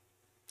Club?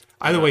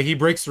 Either way, he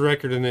breaks the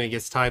record and then it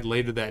gets tied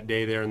later that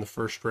day there in the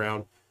first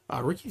round.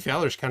 Ricky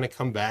Fowler's kind of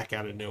come back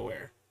out of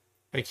nowhere.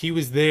 Like he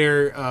was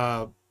there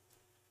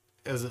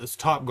as a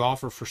top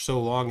golfer for so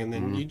long, and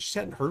then you just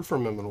hadn't heard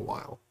from him in a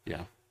while.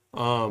 Yeah.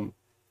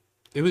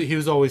 He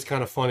was always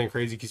kind of fun and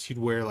crazy because he'd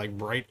wear like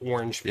bright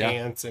orange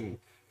pants and.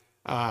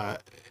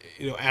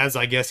 As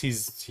I guess he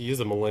is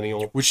a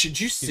millennial. Which did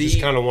you see? He's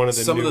just kind of one of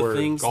the some newer of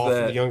the things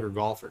the younger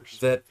golfers.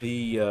 that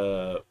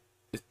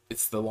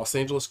it's the Los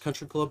Angeles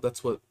Country Club.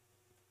 That's what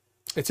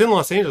It's in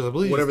Los Angeles, I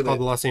believe. whatever It's called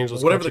the Los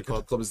Angeles whatever Country the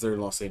country club is there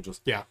in Los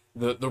Angeles. Yeah,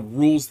 The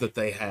rules that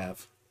they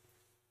have.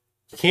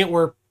 you can't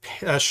wear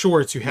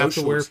shorts. You No have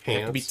to wear shorts. They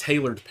have to be pants.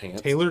 tailored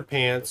pants. Tailored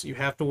pants. You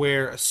have to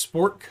wear a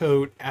sport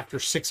coat after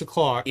 6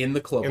 o'clock in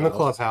the clubhouse. in the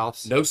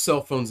clubhouse. No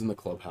cell phones in the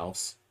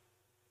clubhouse.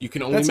 You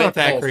can only That's make not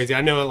that calls. crazy.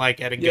 I know, like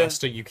at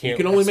Augusta, you can't. You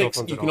can only have make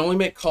cell phones you at can all. only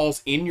make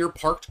calls in your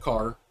parked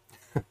car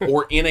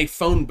or in a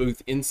phone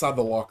booth inside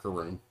the locker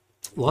room.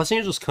 Los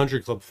Angeles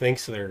Country Club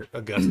thinks they're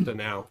Augusta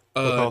now.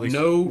 With all these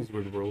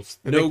weird rules.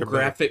 They No think they're better.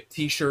 graphic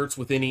T-shirts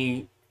with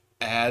any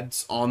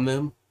ads on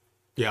them.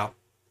 Yeah.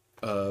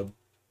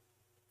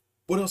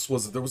 What else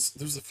was it? There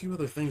was a few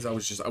other things I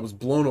was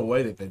blown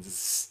away that it's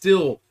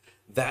still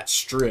that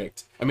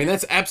strict. I mean,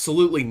 that's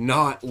absolutely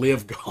not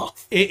live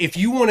golf. If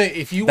you want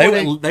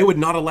to, They would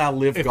not allow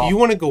live if golf. you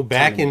want to go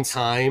back tournaments.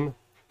 in time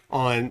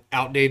on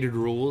outdated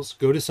rules,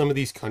 go to some of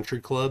these country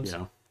clubs.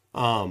 Yeah.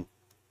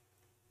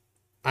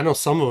 I know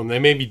some of them, they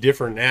may be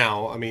different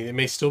now. I mean, it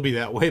may still be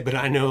that way, but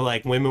I know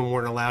like women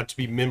weren't allowed to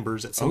be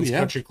members at some of these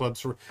country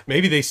clubs.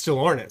 Maybe they still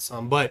aren't at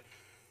some, but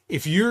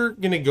if you're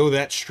going to go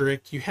that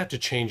strict, you have to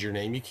change your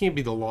name. You can't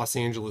be the Los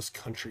Angeles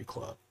Country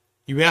Club.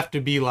 You have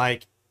to be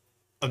like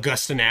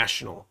Augusta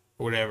National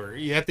or whatever.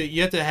 You have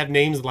to have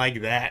names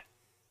like that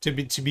to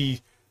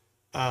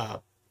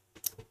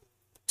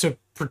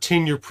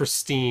pretend you're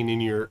pristine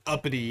and you're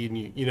uppity and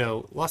you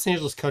know, Los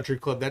Angeles Country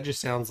Club, that just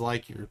sounds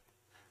like your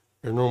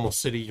normal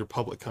city, your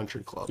public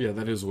country club. Yeah,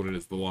 that is what it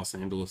is. The Los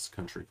Angeles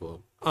Country Club.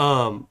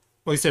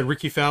 Like I said,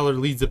 Ricky Fowler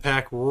leads the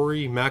pack.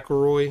 Rory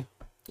McIlroy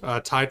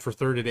tied for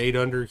third at 8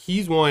 under.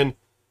 He's one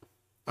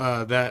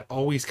that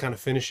always kind of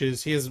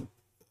finishes. He has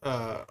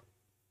not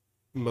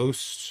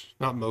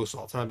most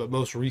all time, but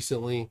most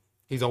recently,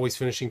 he's always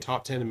finishing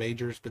top 10 in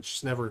majors, but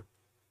just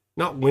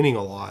not winning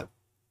a lot.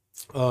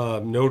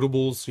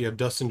 Notables, you have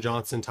Dustin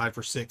Johnson tied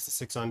for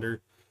 6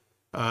 under.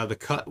 The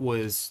cut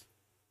was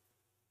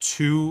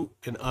 2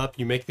 and up,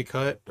 you make the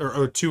cut,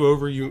 or 2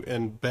 over you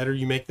and better,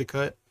 you make the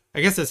cut.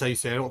 I guess that's how you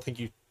say it. I don't think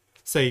you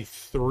say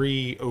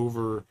 3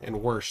 over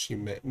and worse,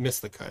 you miss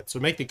the cut. So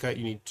make the cut,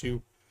 you need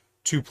 2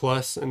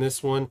 plus in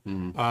this one.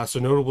 So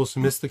notables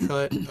who miss the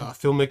cut,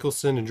 Phil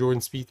Mickelson and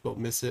Jordan Spieth both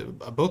miss it.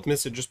 Both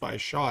miss it just by a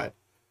shot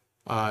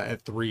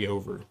at 3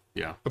 over.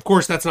 Yeah. Of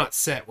course, that's not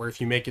set. Where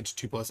if you make it to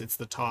 2 plus, it's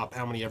the top.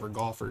 How many ever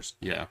golfers?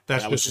 Yeah.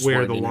 That's that was just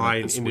where it the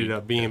line this ended week.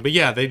 up being. But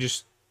yeah, they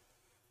just.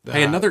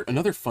 Hey,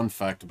 another fun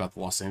fact about the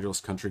Los Angeles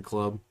Country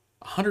Club: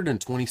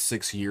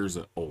 126 years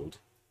old.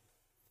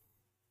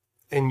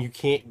 And you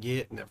can't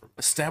get never.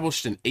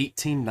 Established in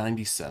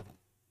 1897,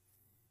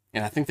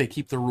 and I think they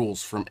keep the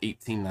rules from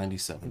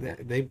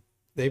 1897.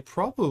 They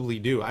probably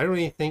do. I don't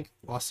even think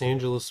Los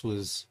Angeles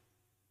was.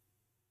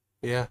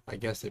 Yeah, I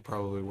guess they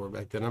probably were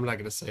back then. I'm not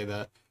going to say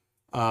that.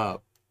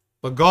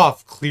 But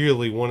golf,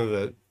 clearly one of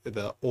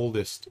the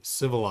oldest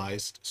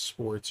civilized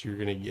sports you're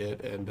going to get,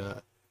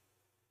 and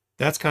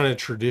that's kind of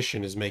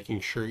tradition, is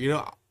making sure.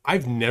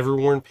 I've never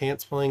worn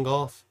pants playing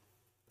golf.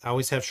 I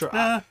always have short.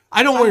 I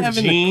don't wear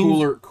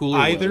jeans cooler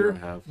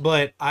either,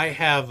 but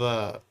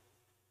I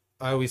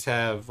always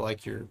have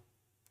like your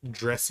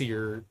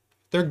dressier.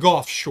 They're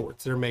golf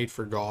shorts. They're made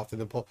for golf,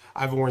 and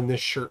I've worn this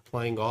shirt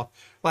playing golf.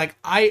 Like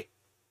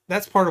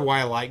that's part of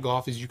why I like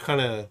golf, is you kind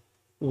of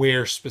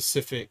wear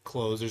specific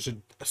clothes. There's a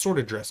sort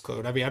of dress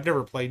code. I mean, I've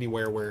never played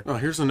anywhere where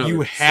here's another.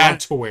 You had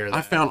to wear that.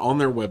 I found on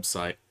their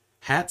website,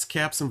 hats,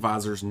 caps, and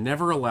visors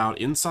never allowed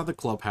inside the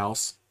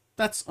clubhouse.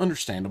 That's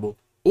understandable.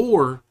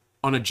 Or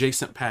on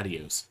adjacent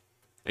patios,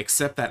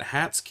 except that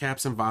hats,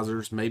 caps, and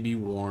visors may be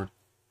worn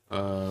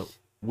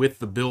with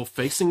the bill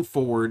facing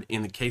forward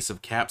in the case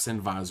of caps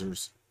and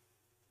visors,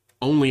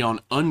 only on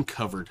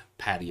uncovered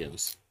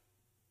patios.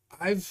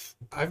 I've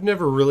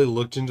never really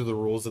looked into the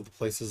rules at the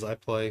places I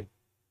play.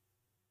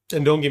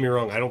 And don't get me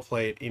wrong, I don't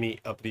play at any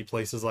uppity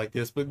places like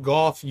this, but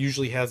golf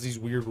usually has these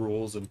weird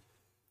rules, and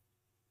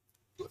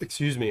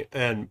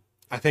and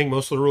I think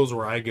most of the rules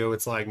where I go,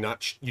 it's like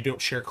you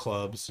don't share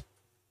clubs.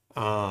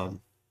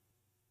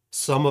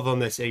 Some of them,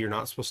 they say you're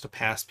not supposed to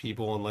pass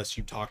people unless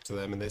you talk to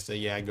them, and they say,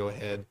 yeah, go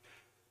ahead.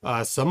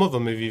 Some of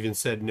them have even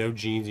said no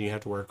jeans and you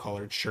have to wear a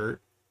collared shirt,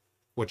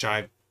 which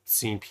I've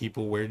seen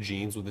people wear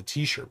jeans with a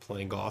t-shirt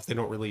playing golf. They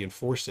don't really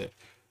enforce it.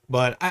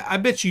 But I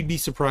bet you'd be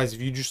surprised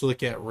if you just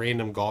look at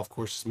random golf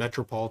courses,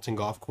 metropolitan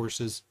golf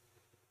courses,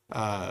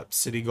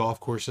 city golf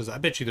courses. I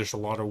bet you there's a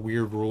lot of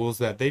weird rules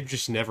that they've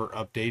just never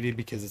updated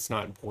because it's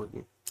not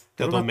important.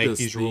 They'll make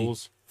these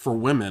rules. For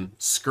women,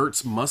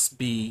 skirts must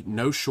be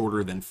no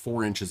shorter than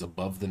 4 inches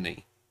above the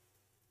knee.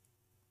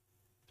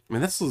 I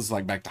mean, this is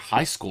like back to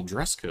high school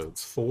dress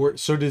codes.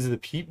 So does the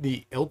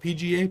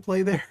LPGA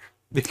play there?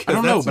 Because I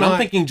don't know, but I'm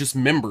thinking just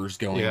members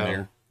going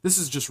there. This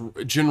is just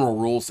general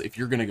rules if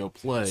you're going to go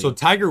play. So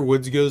Tiger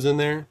Woods goes in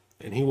there,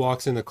 and he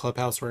walks in the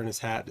clubhouse wearing his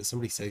hat. Does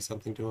somebody say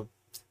something to him?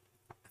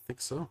 I think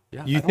so,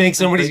 yeah. You think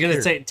somebody's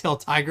going to tell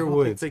Tiger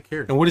Woods? They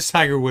care. And what does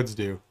Tiger Woods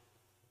do?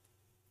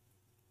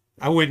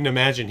 I wouldn't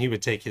imagine he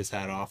would take his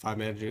hat off. I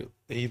imagine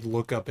he'd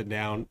look up and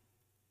down.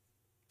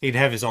 He'd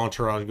have his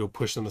entourage go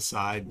push them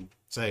aside and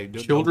say,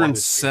 children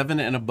 7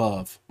 and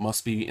above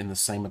must be in the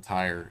same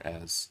attire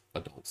as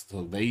adults.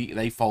 So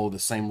they follow the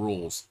same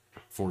rules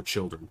for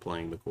children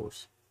playing the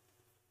course.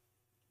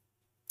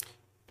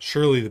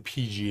 Surely the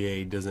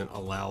PGA doesn't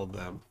allow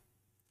them.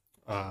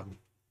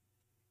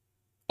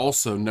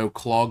 Also, no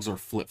clogs or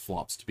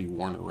flip-flops to be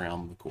worn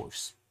around the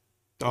course.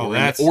 Oh,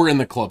 or in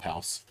the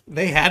clubhouse.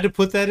 They had to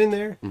put that in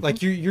there. Mm-hmm.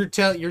 Like you're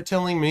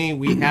telling me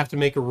we have to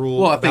make a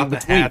rule about the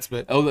hats,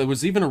 but there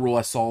was even a rule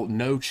I saw: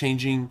 no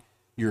changing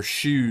your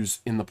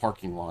shoes in the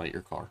parking lot at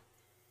your car.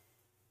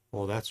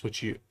 Well, that's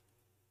what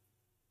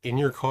in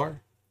your car.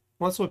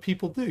 Well, that's what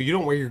people do. You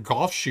don't wear your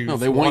golf shoes. No,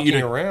 they want you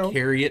to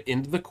carry it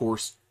into the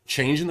course,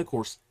 change in the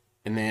course,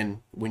 and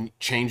then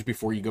change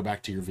before you go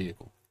back to your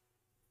vehicle.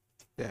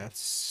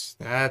 That's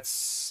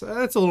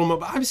a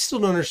little. I still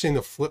don't understand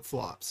the flip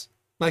flops.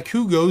 Like,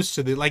 who goes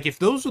to if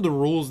those are the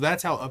rules,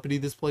 that's how uppity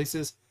this place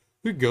is.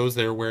 Who goes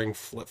there wearing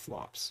flip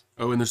flops?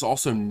 Oh, and there's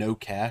also no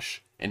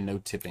cash and no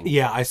tipping.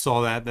 Yeah, I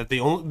saw that. That the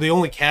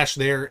only cash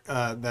there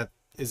that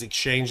is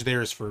exchanged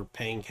there is for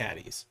paying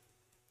caddies.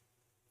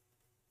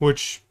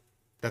 Which,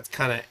 that's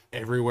kind of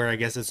everywhere. I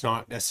guess it's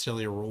not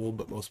necessarily a rule,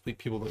 but most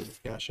people don't use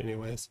cash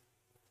anyways.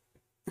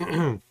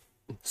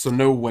 So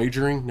no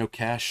wagering, no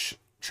cash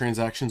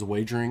transactions,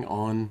 wagering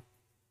on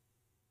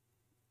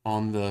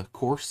the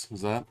course.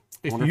 Is that?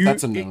 If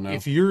that's a no-no.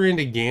 If you're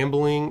into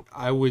gambling,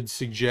 I would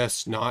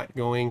suggest not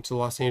going to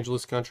Los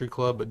Angeles Country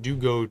Club, but do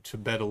go to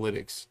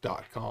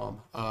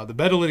betalytics.com. The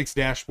Betalytics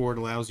dashboard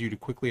allows you to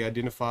quickly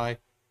identify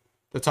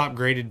the top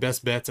graded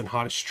best bets and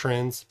hottest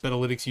trends.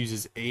 Betalytics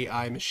uses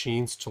AI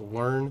machines to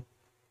learn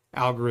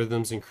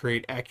algorithms and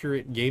create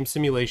accurate game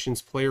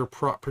simulations, player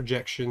prop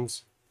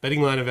projections,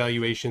 betting line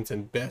evaluations,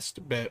 and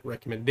best bet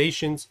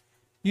recommendations.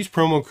 Use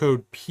promo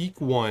code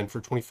PEAK1 for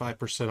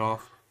 25%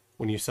 off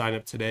when you sign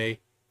up today.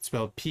 It's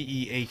spelled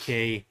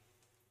PEAKONE,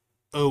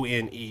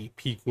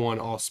 PEAK1,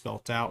 all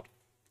spelled out.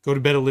 Go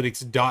to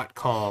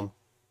betalytics.com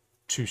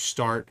to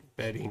start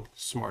betting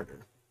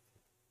smarter.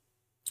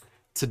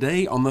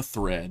 Today on the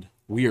thread,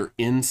 we are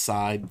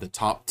inside the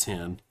top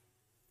 10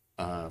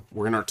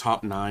 We're in our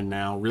top 9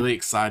 now. Really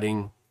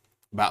exciting.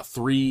 About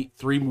three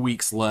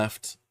weeks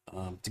left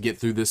to get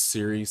through this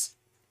series.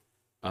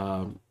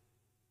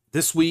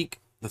 This week,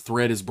 the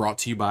thread is brought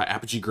to you by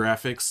Apogee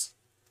Graphics.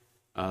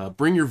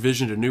 Bring your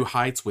vision to new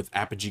heights with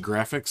Apogee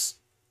Graphics.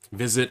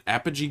 Visit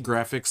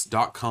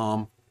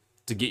apogeegraphics.com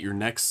to get your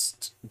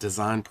next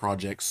design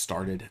project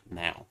started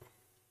now.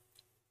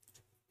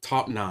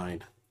 Top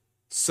 9.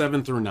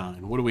 7 through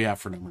 9. What do we have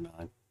for number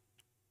 9?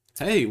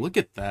 Hey, look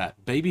at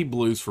that. Baby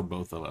blues for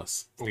both of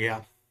us.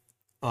 Yeah.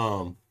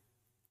 Trying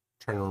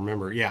to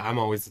remember. Yeah, I'm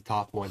always the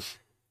top one.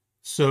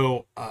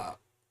 So,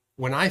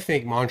 when I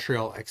think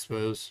Montreal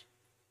Expos,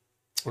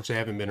 which they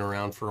haven't been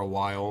around for a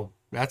while,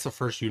 that's the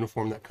first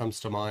uniform that comes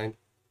to mind.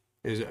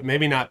 Is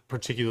maybe not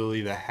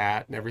particularly the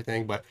hat and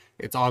everything, but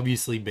it's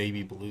obviously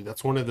baby blue.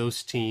 That's one of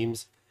those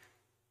teams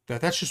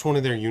that's just one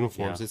of their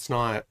uniforms. Yeah.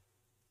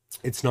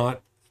 It's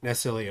not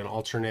necessarily an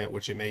alternate,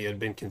 which it may have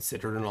been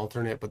considered an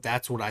alternate, but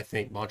that's what I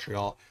think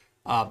Montreal.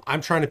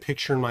 I'm trying to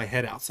picture in my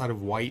head outside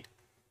of white,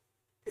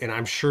 and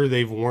I'm sure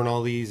they've worn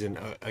all these. And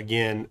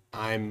again,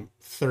 I'm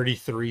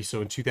 33,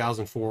 so in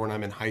 2004, when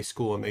I'm in high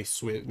school and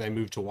they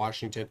moved to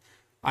Washington,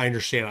 I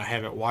understand I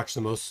haven't watched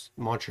the most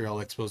Montreal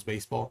Expos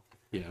baseball.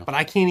 Yeah. But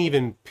I can't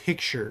even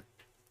picture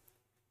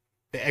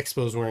the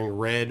Expos wearing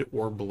red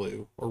or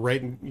blue, or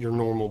red, your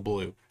normal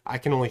blue. I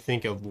can only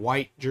think of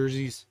white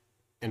jerseys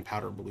and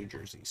powder blue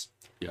jerseys.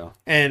 Yeah.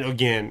 And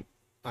again,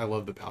 I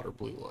love the powder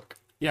blue look.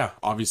 Yeah,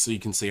 obviously you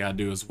can see I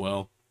do as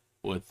well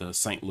with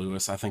St.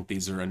 Louis. I think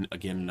these are,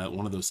 again,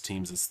 one of those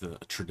teams that's the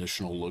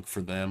traditional look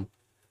for them.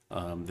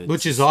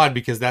 Which is odd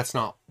because that's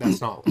not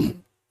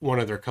one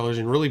of their colors,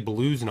 and really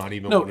blue's not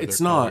even one of their colors.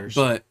 No, it's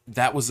not, but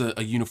that was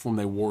a uniform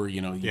they wore,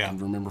 you can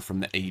remember from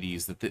the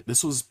 80s that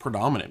this was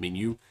predominant. I mean,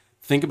 you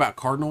think about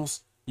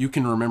Cardinals, you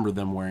can remember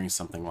them wearing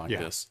something like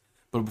this.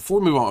 But before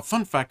we move on, a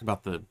fun fact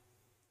about the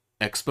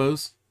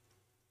Expos,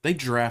 they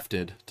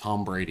drafted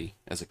Tom Brady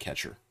as a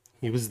catcher.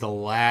 He was the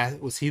last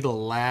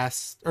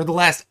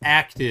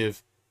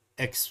active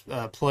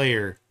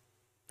player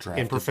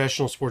in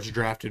professional sports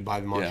drafted by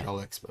the Montreal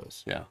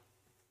Expos. Yeah.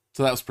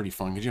 So that was pretty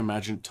fun. Could you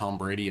imagine Tom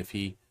Brady if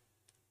he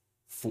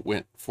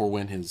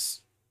forewent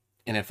his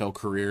NFL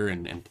career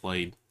and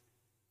played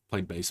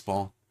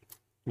baseball?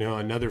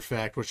 Another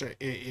fact, which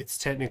it's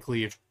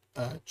technically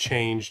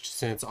changed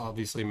since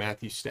obviously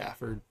Matthew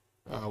Stafford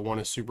won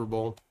a Super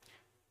Bowl.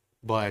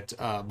 But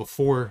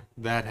before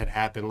that had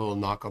happened, a little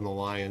knock on the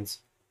Lions,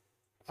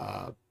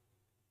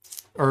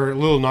 or a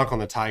little knock on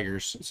the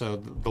Tigers. So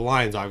the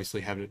Lions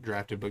obviously have it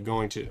drafted, but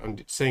I'm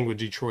saying with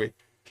Detroit,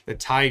 the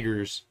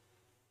Tigers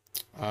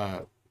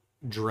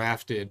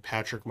drafted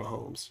Patrick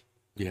Mahomes.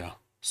 Yeah.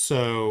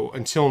 So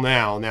until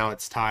now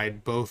it's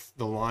tied. Both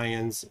the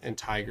Lions and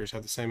Tigers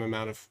have the same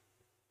amount of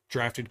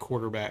drafted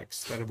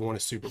quarterbacks that have won a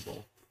Super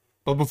Bowl.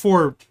 But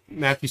before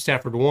Matthew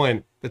Stafford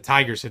won, the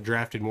Tigers had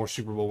drafted more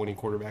Super Bowl winning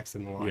quarterbacks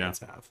than the Lions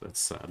have. That's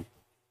sad.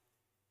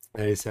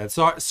 That is sad.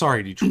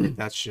 Sorry, Detroit.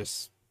 That's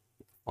just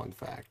a fun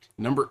fact.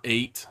 Number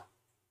 8.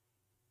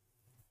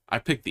 I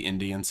picked the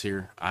Indians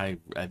here.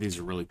 These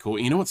are really cool.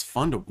 You know what's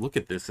fun to look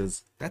at this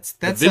is that's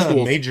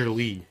Major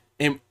League.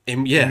 And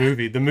yeah,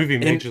 the movie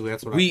Major League.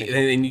 That's what I think.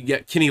 And you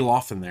get Kenny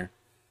Lofton there.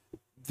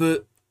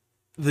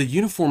 The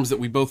uniforms that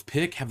we both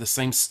pick have the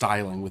same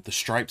styling with the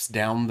stripes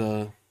down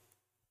the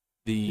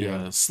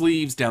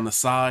sleeves, down the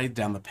side,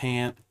 down the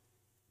pant.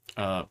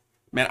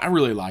 Man, I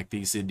really like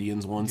these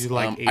Indians ones. You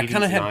like 80s, I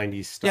kind of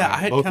 90s style. Yeah, I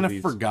had kind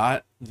of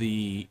forgot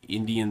the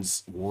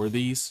Indians wore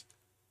these.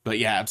 But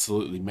yeah,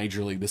 absolutely.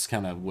 Major League, this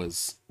kind of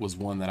was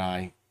one that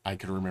I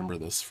could remember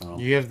this from.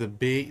 You have the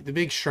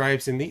big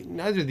stripes, and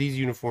neither of these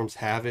uniforms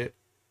have it.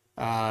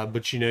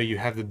 But you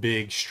have the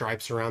big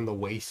stripes around the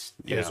waist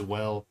as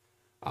well.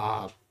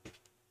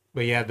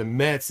 But yeah, the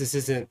Mets, this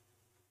isn't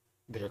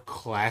their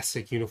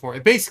classic uniform.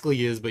 It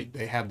basically is, but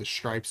they have the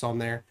stripes on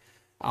there.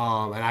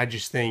 And I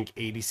just think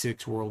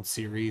 86 World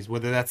Series,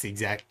 whether that's the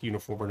exact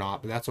uniform or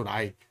not, but that's what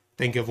I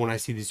think of when I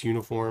see this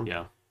uniform.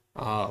 Yeah.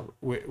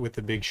 With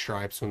the big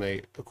stripes when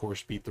they, of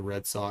course, beat the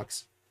Red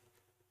Sox.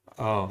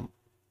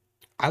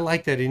 I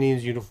like that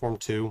Indians uniform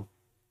too.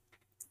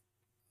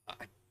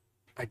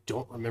 I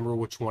don't remember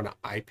which one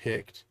I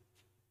picked.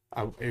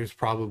 It was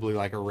probably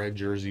like a red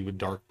jersey with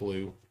dark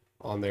blue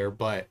on there,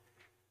 but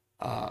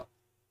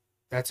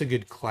that's a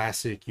good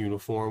classic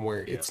uniform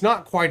where it's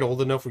not quite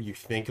old enough where you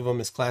think of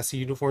them as classic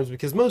uniforms,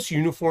 because most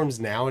uniforms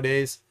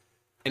nowadays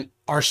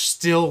are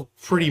still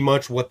pretty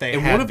much what they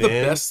have been. One of the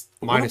best,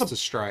 minus the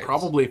stripes.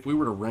 Probably, if we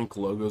were to rank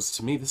logos,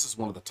 to me, this is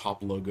one of the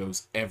top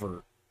logos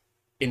ever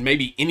in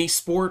maybe any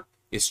sport.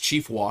 Is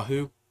Chief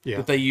Wahoo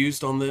that they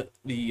used on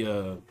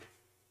the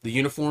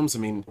uniforms. I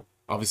mean,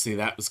 obviously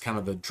that was kind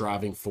of the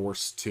driving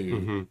force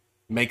to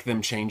make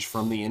them change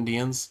from the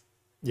Indians.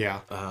 Yeah.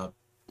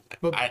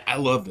 But I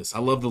love this. I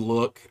love the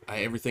look.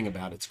 Everything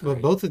about it's great.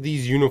 But both of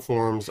these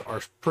uniforms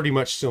are pretty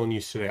much still in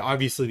use today.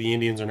 Obviously, the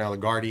Indians are now the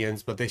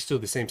Guardians, but they still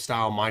have the same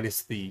style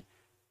minus the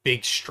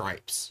big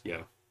stripes.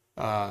 Yeah.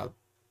 I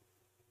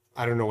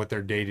don't know what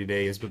their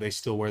day-to-day is, but they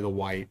still wear the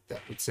white that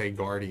would say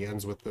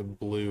Guardians with the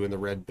blue and the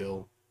red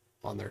bill.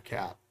 on their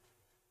cap.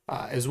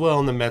 As well,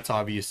 in the Mets,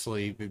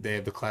 obviously, they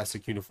have the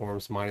classic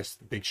uniforms minus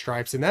the big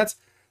stripes, and that's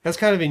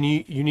kind of a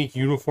unique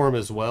uniform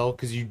as well,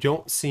 because you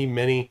don't see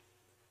many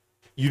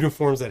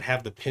uniforms that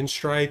have the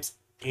pinstripes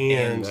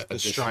and the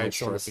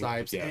stripes on the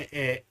sides.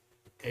 Yeah.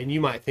 And you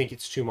might think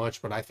it's too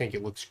much, but I think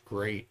it looks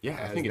great. Yeah,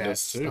 I as think it that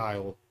does too.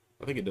 style.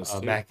 I think it does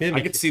too. Back then, I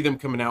could see them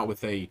coming out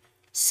with a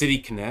City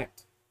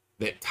Connect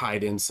that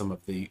tied in some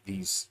of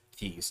these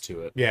keys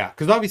to it. Yeah,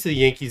 because obviously the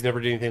Yankees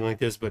never did anything like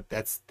this, but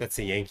that's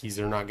the Yankees.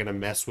 They're not going to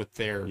mess with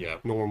their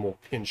normal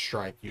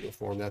pinstripe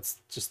uniform.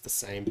 That's just the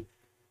same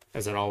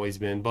as it always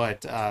been.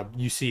 But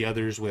you see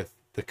others with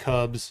the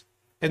Cubs,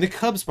 and the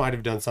Cubs might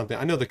have done something.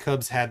 I know the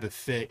Cubs had the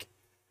thick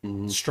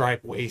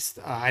stripe waist.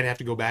 I'd have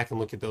to go back and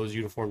look at those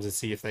uniforms and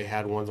see if they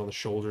had ones on the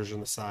shoulders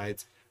and the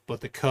sides.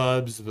 But the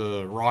Cubs,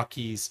 the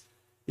Rockies,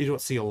 you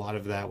don't see a lot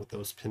of that with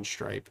those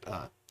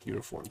pinstripe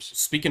uniforms.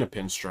 Speaking of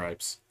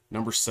pinstripes,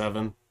 number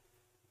 7,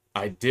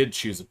 I did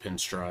choose a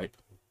pinstripe,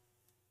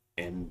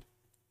 and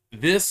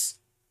this,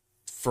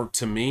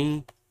 to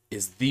me,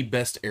 is the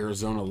best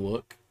Arizona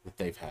look that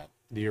they've had.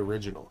 The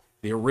original.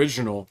 The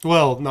original.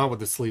 Well, not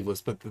with the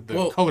sleeveless, but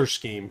the color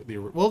scheme.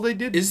 They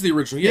did. Is the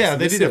original? Yes, yeah,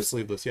 they did have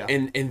sleeveless. Yeah,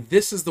 and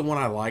this is the one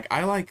I like.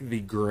 I like the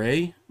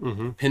gray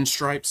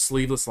pinstripe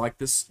sleeveless like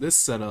this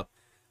setup.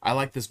 I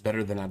like this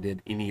better than I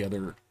did any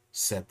other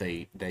set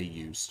they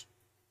used.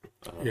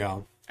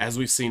 Yeah, as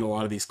we've seen a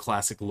lot of these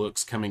classic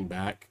looks coming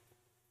back.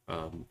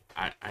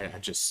 I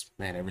just,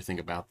 man, everything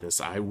about this.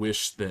 I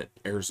wish that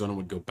Arizona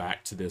would go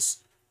back to this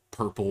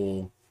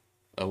purple.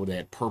 They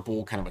had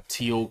purple, kind of a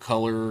teal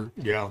color.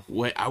 Yeah.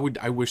 I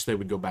wish they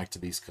would go back to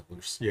these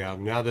colors. Yeah.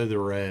 Now they're the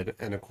red,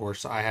 and of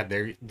course I had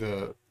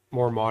the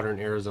more modern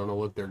Arizona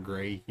look. They're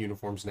gray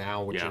uniforms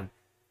now, which are,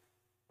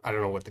 I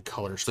don't know what the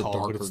color's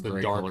called, but it's the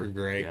darker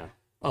gray.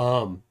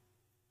 Yeah.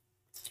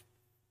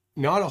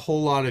 Not a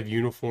whole lot of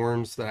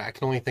uniforms that I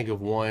can only think of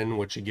one,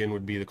 which again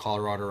would be the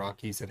Colorado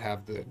Rockies that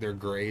have their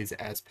grays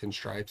as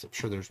pinstripes. I'm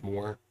sure there's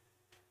more.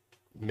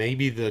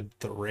 Maybe the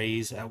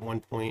Rays at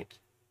one point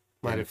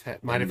might have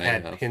had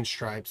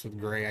pinstripes with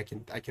gray. I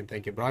can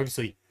think of, but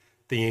obviously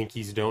the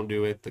Yankees don't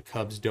do it. The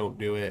Cubs don't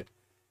do it.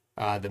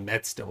 The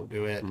Mets don't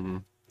do it. Mm-hmm.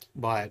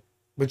 But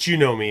you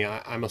know me,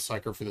 I'm a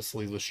sucker for the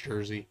sleeveless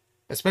jersey,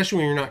 especially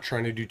when you're not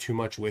trying to do too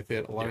much with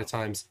it. A lot of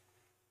times,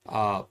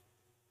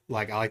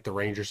 like I like the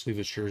Ranger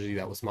sleeveless jersey,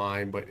 that was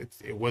mine, but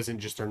it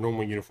wasn't just their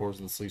normal uniforms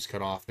with the sleeves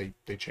cut off. They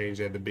changed.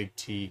 They had the big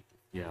T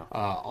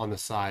on the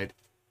side.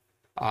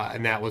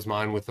 And that was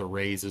mine with the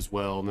Rays as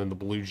well. And then the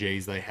Blue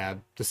Jays, they had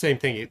the same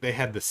thing. They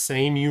had the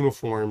same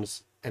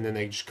uniforms, and then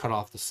they just cut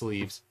off the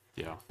sleeves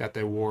that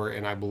they wore.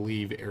 And I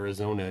believe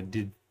Arizona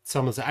did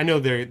some of that. I know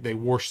they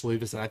wore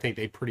sleeveless, and I think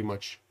they pretty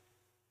much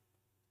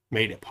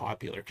made it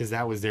popular because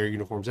that was their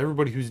uniforms.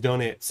 Everybody who's done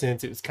it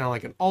since, it was kind of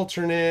like an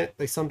alternate.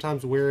 They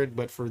sometimes wear it,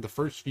 but for the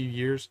first few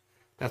years,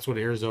 that's what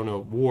Arizona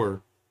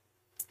wore.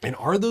 And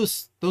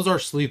those are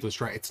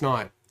sleeveless, right? It's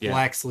not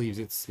black sleeves.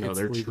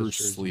 They're true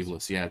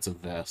sleeveless. Yeah, it's a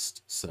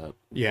vest set.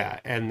 Yeah,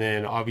 and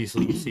then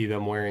obviously you see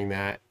them wearing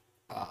that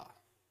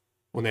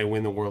when they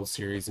win the World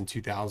Series in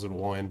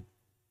 2001.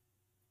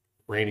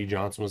 Randy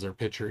Johnson was their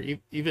pitcher.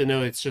 Even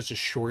though it's just a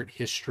short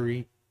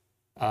history,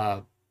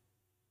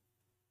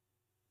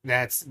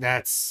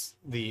 that's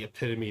the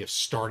epitome of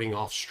starting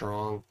off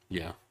strong.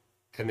 Yeah.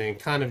 And then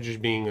kind of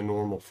just being a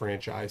normal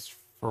franchise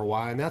for a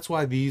while. And that's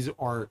why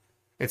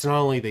it's not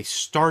only they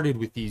started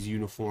with these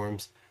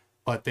uniforms,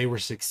 but they were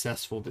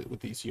successful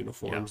with these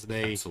uniforms.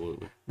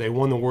 Absolutely. They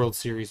won the World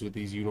Series with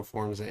these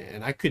uniforms,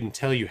 and I couldn't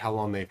tell you how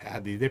long they've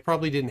had these. They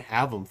probably didn't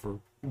have them for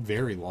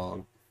very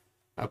long.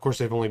 Of course,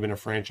 they've only been a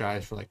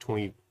franchise for like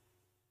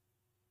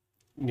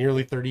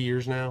nearly 30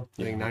 years now.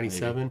 I think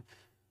 97.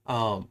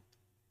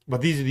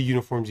 But these are the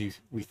uniforms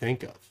we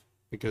think of,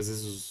 because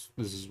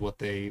this is what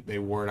they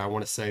wore. And I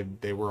want to say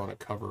they were on a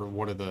cover of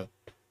one of the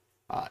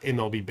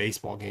MLB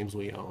baseball games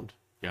we owned.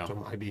 Yeah. So it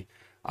might be.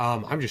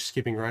 I'm just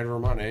skipping right over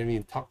mine. I haven't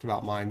even talked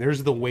about mine.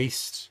 There's the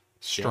waist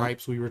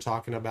stripes we were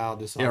talking about.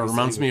 This it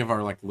reminds me of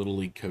our like little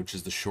league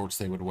coaches, the shorts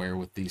they would wear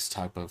with these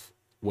type of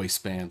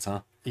waistbands,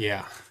 huh?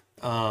 Yeah.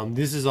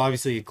 This is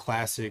obviously a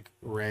classic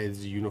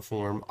Reds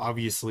uniform.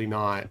 Obviously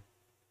not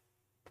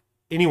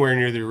anywhere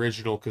near the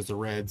original, because the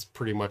Reds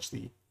pretty much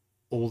the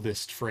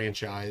oldest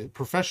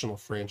professional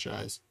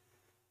franchise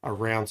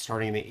around,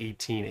 starting in the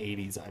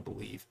 1880s, I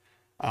believe.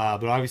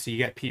 But obviously you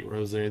got Pete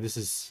Rose there. This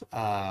is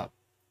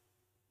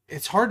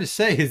it's hard to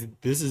say.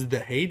 This is the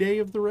heyday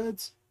of the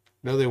Reds?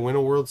 No, they win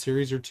a World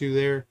Series or two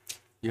there.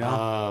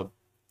 Yeah.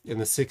 In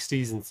the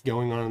 60s and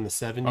going on in the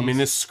 70s. I mean,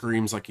 this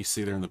screams, like you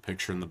see there in the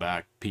picture in the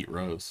back, Pete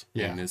Rose.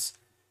 Yeah. And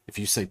if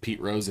you say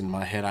Pete Rose, in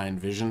my head, I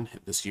envision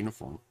this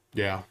uniform.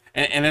 Yeah.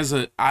 And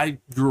I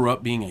grew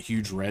up being a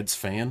huge Reds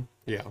fan.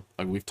 Yeah.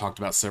 Like we've talked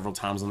about several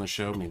times on the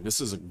show. I mean,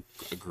 this is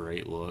a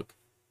great look.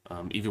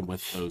 Even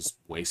with those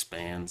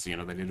waistbands, they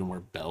didn't wear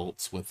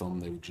belts with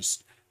them. They were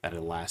just that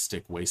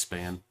elastic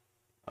waistband.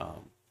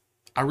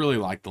 I really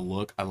like the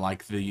look. I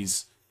like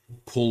these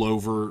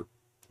pullover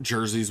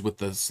jerseys with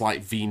the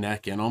slight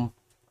V-neck in them.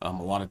 A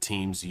lot of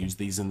teams use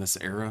these in this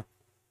era.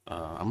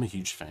 I'm a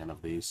huge fan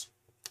of these.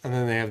 And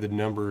then they have the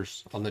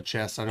numbers on the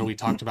chest. I know we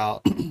talked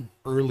about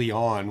early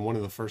on, one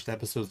of the first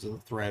episodes of the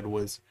thread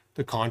was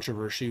the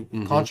controversy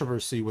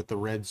with the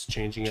Reds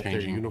changing up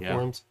their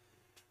uniforms.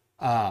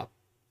 Yeah.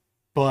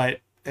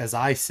 But as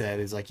I said,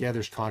 is like, yeah,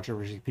 there's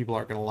controversy. People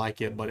aren't going to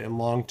like it, but in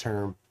long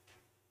term,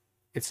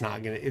 it's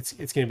not going to, it's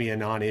going to be a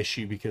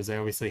non-issue because they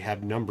obviously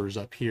have numbers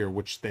up here,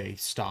 which they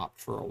stopped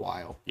for a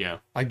while. Yeah.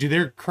 Like, do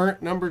their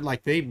current number,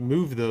 like they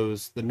move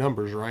the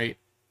numbers, right?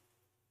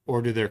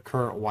 Or do their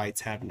current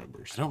whites have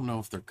numbers? I don't know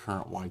if their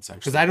current whites actually.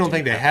 Because I don't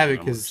think they have it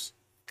because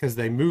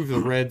they moved the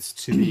Reds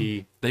to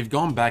the. They've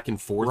gone back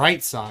and forth.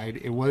 Right side.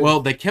 It was.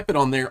 Well, they kept it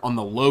on there on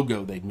the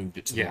logo. They moved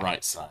it to the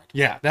right side.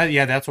 Yeah,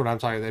 that's what I'm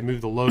talking about. They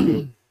moved the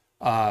logo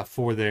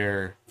for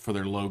their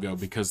logo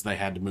because they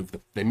had to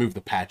move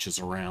the patches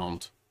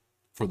around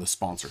for the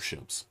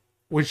sponsorships.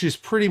 Which is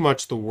pretty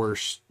much the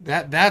worst.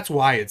 That's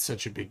why it's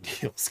such a big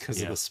deal, is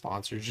because of the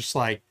sponsors. Just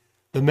like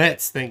the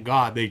Mets, thank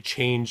God they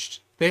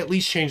at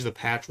least changed the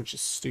patch, which is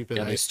stupid.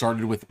 Yeah, they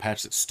started with the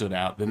patch that stood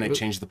out, then they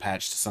changed the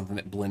patch to something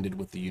that blended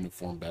with the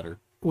uniform better.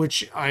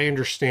 Which I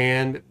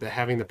understand that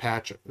having the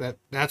patch,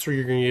 that's where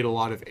you're going to get a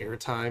lot of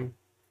airtime,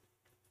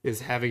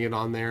 is having it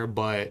on there.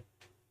 But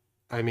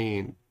I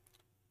mean,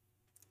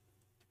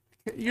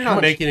 you're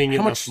not making enough money.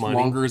 How much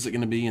longer is it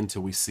going to be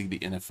until we see the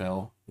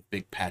NFL with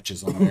big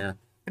patches on there?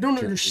 I don't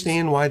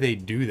understand why they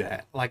do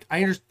that. Like,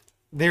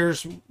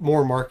 there's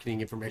more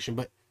marketing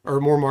information, or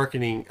more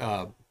marketing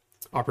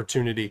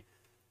opportunity.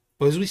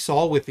 But as we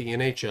saw with the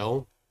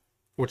NHL,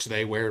 which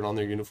they wear it on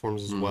their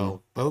uniforms as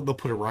well, they'll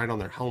put it right on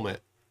their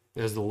helmet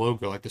as the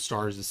logo, like the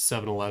Stars is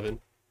 7-Eleven.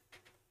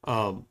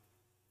 But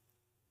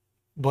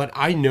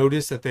I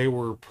noticed that they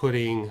were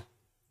putting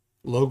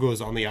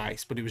logos on the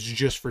ice, but it was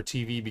just for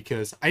TV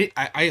because I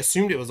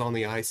assumed it was on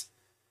the ice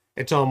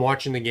until I'm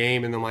watching the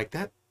game, and I'm like,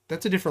 that's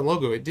a different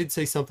logo. It did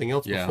say something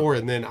else before,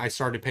 and then I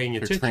started paying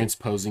attention. They're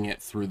transposing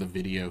it through the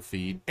video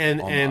feed.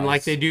 And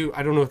like they do,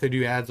 I don't know if they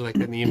do ads like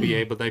that in the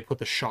NBA, but they put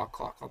the shot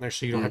clock on there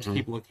so you don't have to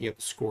keep looking at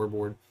the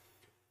scoreboard.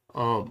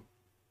 Can't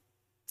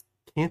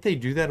they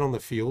do that on the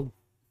field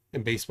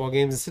in baseball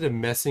games instead of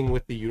messing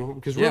with the uniform?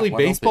 Because really,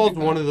 baseball is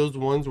one of those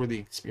ones where the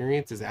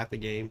experience is at the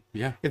game.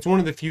 Yeah. It's one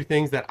of the few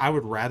things that I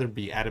would rather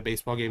be at a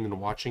baseball game than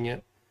watching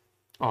it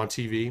on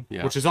TV,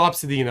 which is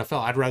opposite the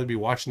NFL. I'd rather be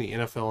watching the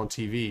NFL on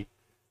TV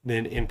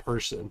than in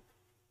person.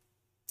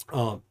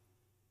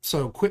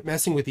 So quit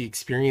messing with the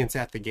experience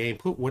at the game.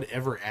 Put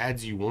whatever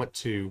ads you want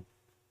to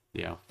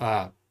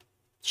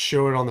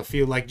show it on the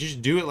field. Like,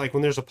 just do it like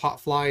when there's a pop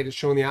fly to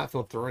show in the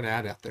outfield, throw an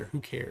ad out there. Who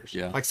cares?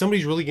 Yeah. Like,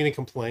 somebody's really going to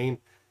complain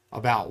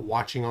about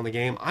watching on the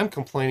game. I'm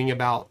complaining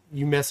about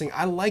you messing.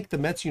 I like the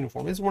Mets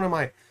uniform. It's one of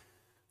my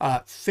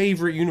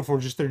favorite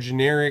uniforms. Just their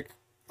generic,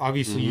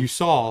 obviously you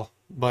saw,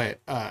 but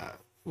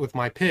with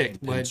my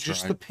pick, but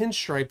just the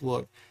pinstripe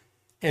look.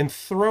 And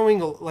throwing,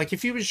 like,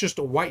 if it was just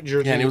a white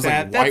jersey, and it was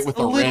like white with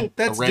a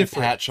red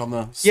patch on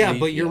the sleeve. Yeah,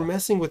 but you're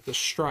messing with the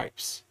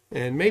stripes.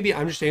 And maybe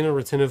I'm just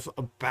inattentive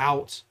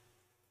about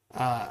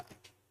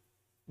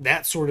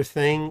that sort of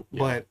thing,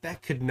 but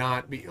that could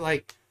not be,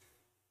 like,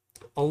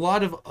 a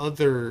lot of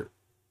other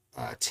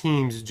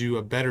teams do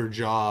a better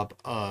job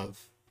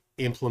of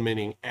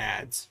implementing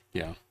ads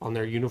on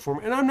their uniform.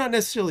 And I'm not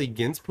necessarily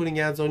against putting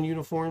ads on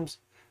uniforms.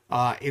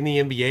 In the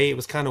NBA, it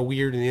was kind of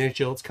weird. In the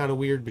NHL, it's kind of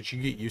weird, but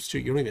you get used to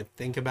it. You don't even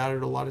think about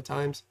it a lot of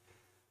times.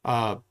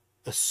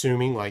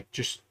 Assuming, like,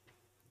 just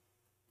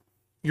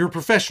you're a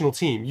professional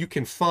team, you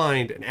can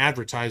find an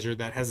advertiser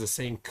that has the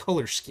same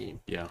color scheme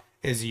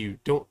as you.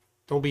 Don't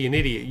be an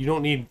idiot. You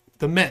don't need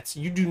the Mets.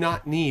 You do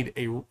not need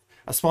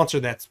a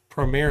sponsor that's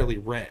primarily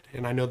red.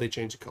 And I know they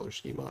changed the color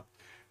scheme up,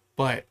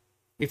 but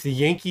if the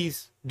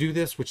Yankees do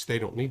this, which they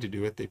don't need to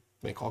do it, they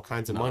make all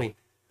kinds of money.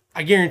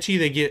 I guarantee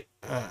they get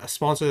a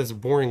sponsor that's a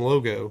boring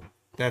logo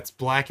that's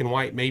black and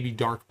white, maybe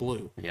dark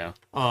blue. Yeah.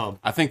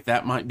 I think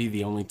that might be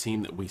the only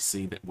team that we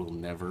see that will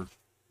never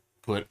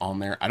put on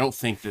there. I don't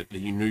think that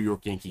the New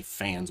York Yankee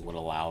fans would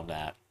allow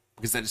that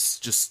because that's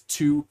just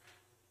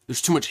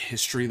there's too much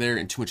history there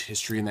and too much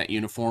history in that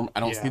uniform. I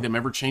don't see them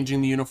ever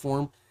changing the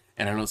uniform,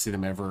 and I don't see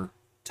them ever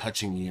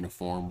touching the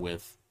uniform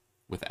with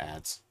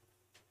ads.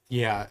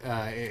 Yeah.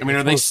 I mean,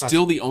 are they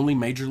still the only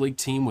major league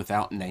team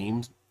without a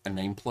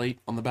nameplate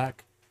on the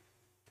back?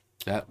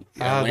 That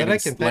I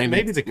can think.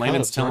 Maybe the Cubs.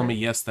 Landon's telling me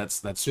yes,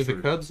 that's true. Do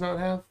the Cubs not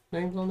have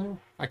names on there?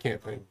 I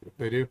can't think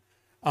they do.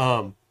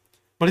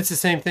 But it's the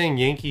same thing.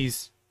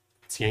 Yankees.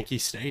 It's Yankee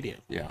Stadium.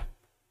 Yeah.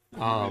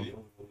 The only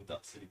one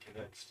without City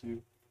Connects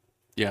too.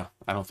 Yeah,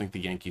 I don't think the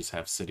Yankees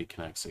have City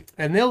Connects either.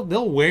 And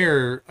they'll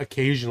wear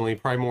occasionally,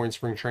 probably more in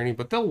spring training,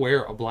 but they'll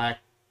wear a black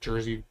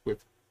jersey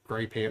with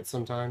gray pants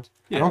sometimes.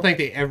 Yeah. I don't think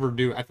they ever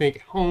do. I think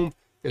home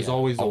is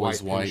always a white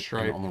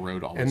pinstripe, and on the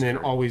road always and then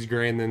gray. Always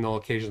gray, and then they'll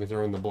occasionally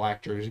throw in the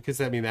black jersey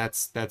because I mean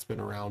that's been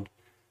around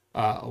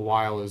a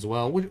while as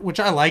well, which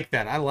I like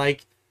that. I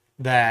like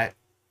that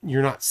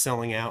you're not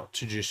selling out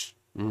to just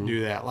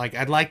do that. Like,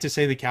 I'd like to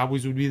say the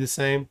Cowboys would be the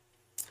same,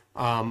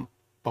 but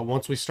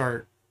once we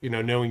start,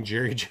 knowing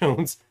Jerry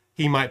Jones,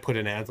 he might put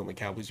an ads on the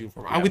Cowboys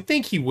uniform. I would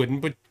think he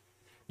wouldn't, but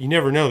you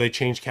never know. They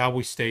changed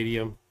Cowboy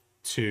Stadium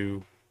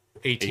to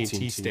AT&T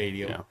AT&T,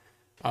 Stadium.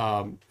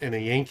 yeah. And the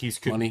Yankees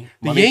could Money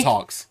the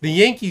talks. The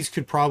Yankees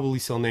could probably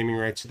sell naming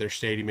rights to their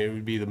stadium. It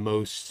would be the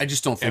most I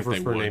just don't think ever they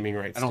for would. naming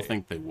rights. I don't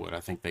think they would. I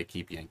think they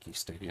keep Yankee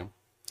Stadium.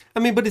 I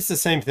mean, but it's the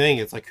same thing.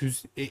 It's like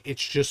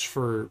it's just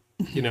for,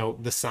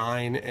 the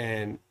sign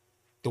and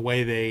the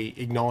way they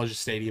acknowledge the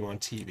stadium on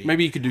TV.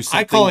 Maybe you could do something.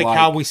 I call it like,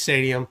 Cowboy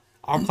Stadium.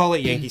 I'll call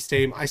it Yankee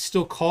Stadium. I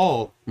still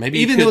call, Maybe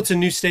you even though could- it's a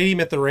new stadium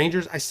at the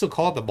Rangers, I still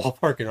call it the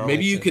ballpark in Arlington.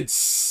 Maybe you could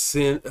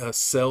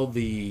sell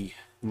the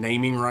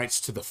naming rights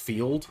to the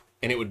field,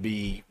 and it would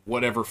be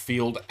whatever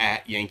field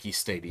at Yankee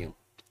Stadium.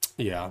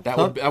 Yeah, That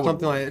would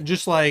something like that.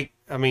 Just like,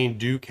 I mean,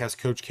 Duke has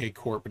Coach K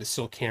Court, but it's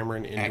still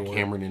Cameron Indoor. At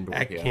Cameron Indoor.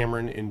 At yeah.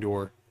 Cameron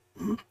Indoor.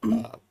 Is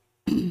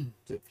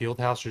it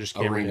Fieldhouse or just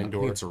Cameron Arena. I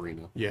Indoor? think it's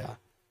Arena. Yeah.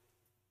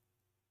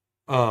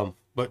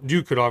 But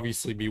Duke could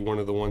obviously be one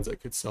of the ones that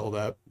could sell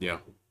that. Yeah.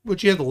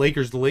 But you have the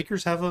Lakers. The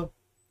Lakers have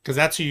because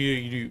that's who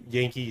you do.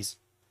 Yankees,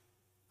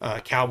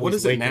 Cowboys. What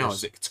is Lakers. it now?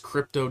 Is it's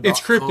crypto?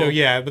 It's crypto,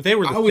 yeah. But they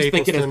were the I always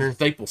Staples think it Center. as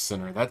Staples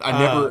Center. That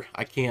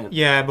I can't.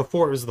 Yeah,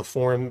 before it was the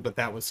Forum, but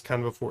that was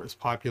kind of before it was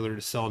popular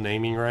to sell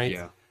naming rights.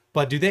 Yeah.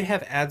 But do they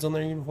have ads on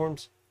their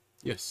uniforms?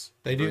 Yes.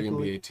 They do? Every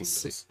NBA team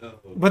does.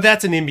 But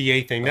that's an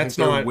NBA thing. I That's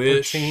think they're not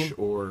Wish per team.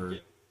 or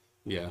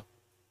yeah.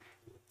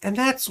 And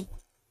that's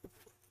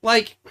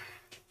like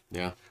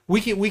Yeah.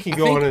 we can I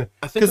go think- on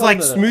I think because on like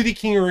the- Smoothie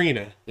King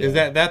Arena is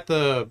Yeah. that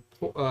the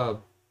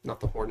not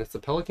the Hornets, the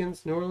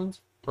Pelicans, New Orleans,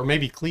 or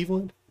maybe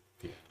Cleveland.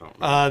 Yeah. I don't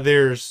know.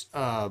 There's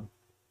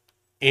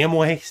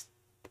Amway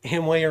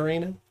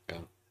Arena.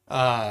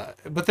 Yeah.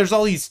 But there's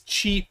all these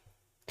cheap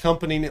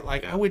company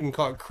like I wouldn't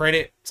call it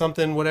credit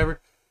something whatever.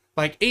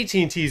 Like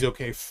AT&T is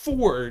okay.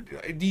 Ford,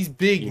 these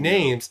big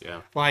names.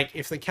 Yeah. Like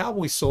if the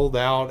Cowboys sold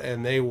out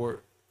and they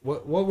were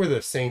what were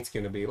the Saints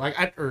going to be? Like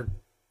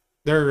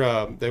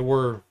they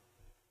were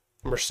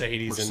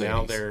Mercedes and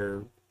now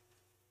they're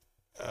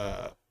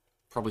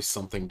Probably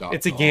something.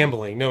 it's a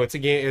gambling. No, it's a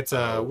game. It's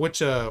what's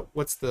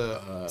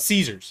the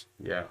Caesars.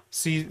 Yeah.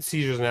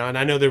 Caesars now, and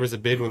I know there was a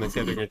bid when they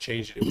said they're going to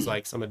change it. It was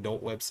like some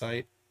adult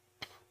website,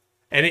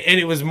 and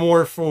it was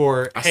more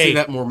for. I see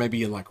that more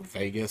maybe in like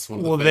Vegas, one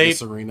of the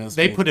Vegas arenas.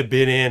 They put a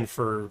bid in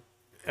for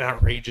an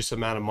outrageous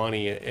amount of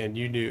money, and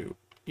you knew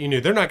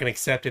they're not going to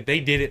accept it. They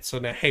did it so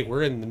now, hey,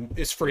 we're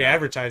it's free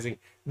advertising.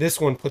 This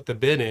one put the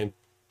bid in,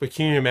 but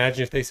can you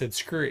imagine if they said,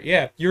 screw it,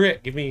 yeah, you're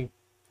it, give me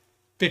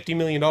 $50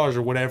 million or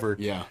whatever.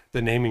 Yeah.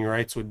 The naming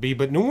rights would be,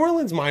 but New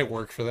Orleans might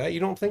work for that. You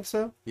don't think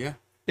so? Yeah.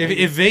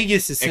 If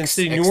Vegas is Sin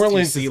City, New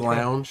Orleans is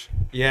Lounge.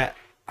 Yeah,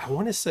 I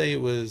want to say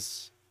it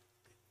was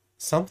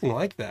something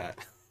like that.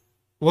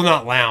 Well,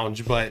 not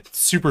lounge, but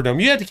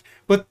Superdome. You had to,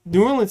 but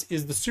New Orleans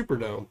is the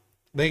Superdome.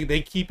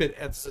 They keep it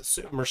at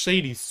the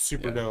Mercedes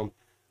Superdome,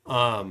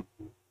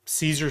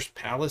 Caesar's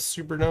Palace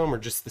Superdome, or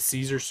just the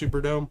Caesar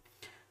Superdome.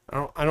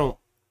 I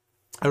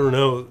don't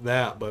know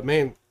that, but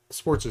man,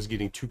 sports is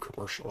getting too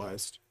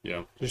commercialized.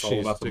 Yeah, Just it's all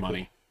about the stick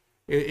money.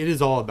 It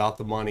is all about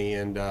the money.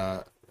 And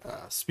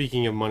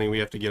speaking of money, we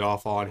have to get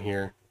off on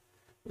here.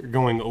 We're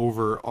going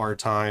over our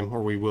time,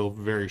 or we will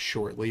very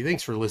shortly.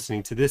 Thanks for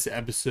listening to this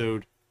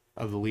episode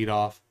of the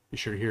Leadoff. Be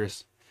sure to hear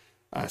us.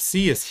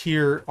 See us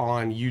here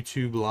on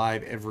YouTube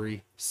live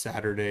every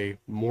Saturday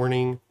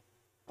morning.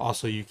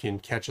 Also, you can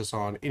catch us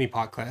on any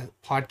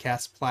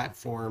podcast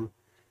platform.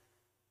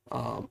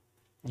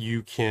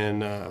 You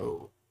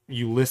can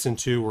you listen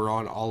to. We're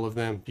on all of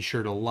them. Be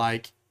sure to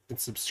like and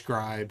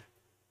subscribe.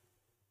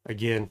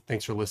 Again,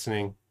 thanks for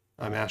listening.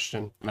 I'm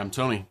Ashton. And I'm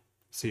Tony.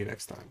 See you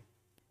next time.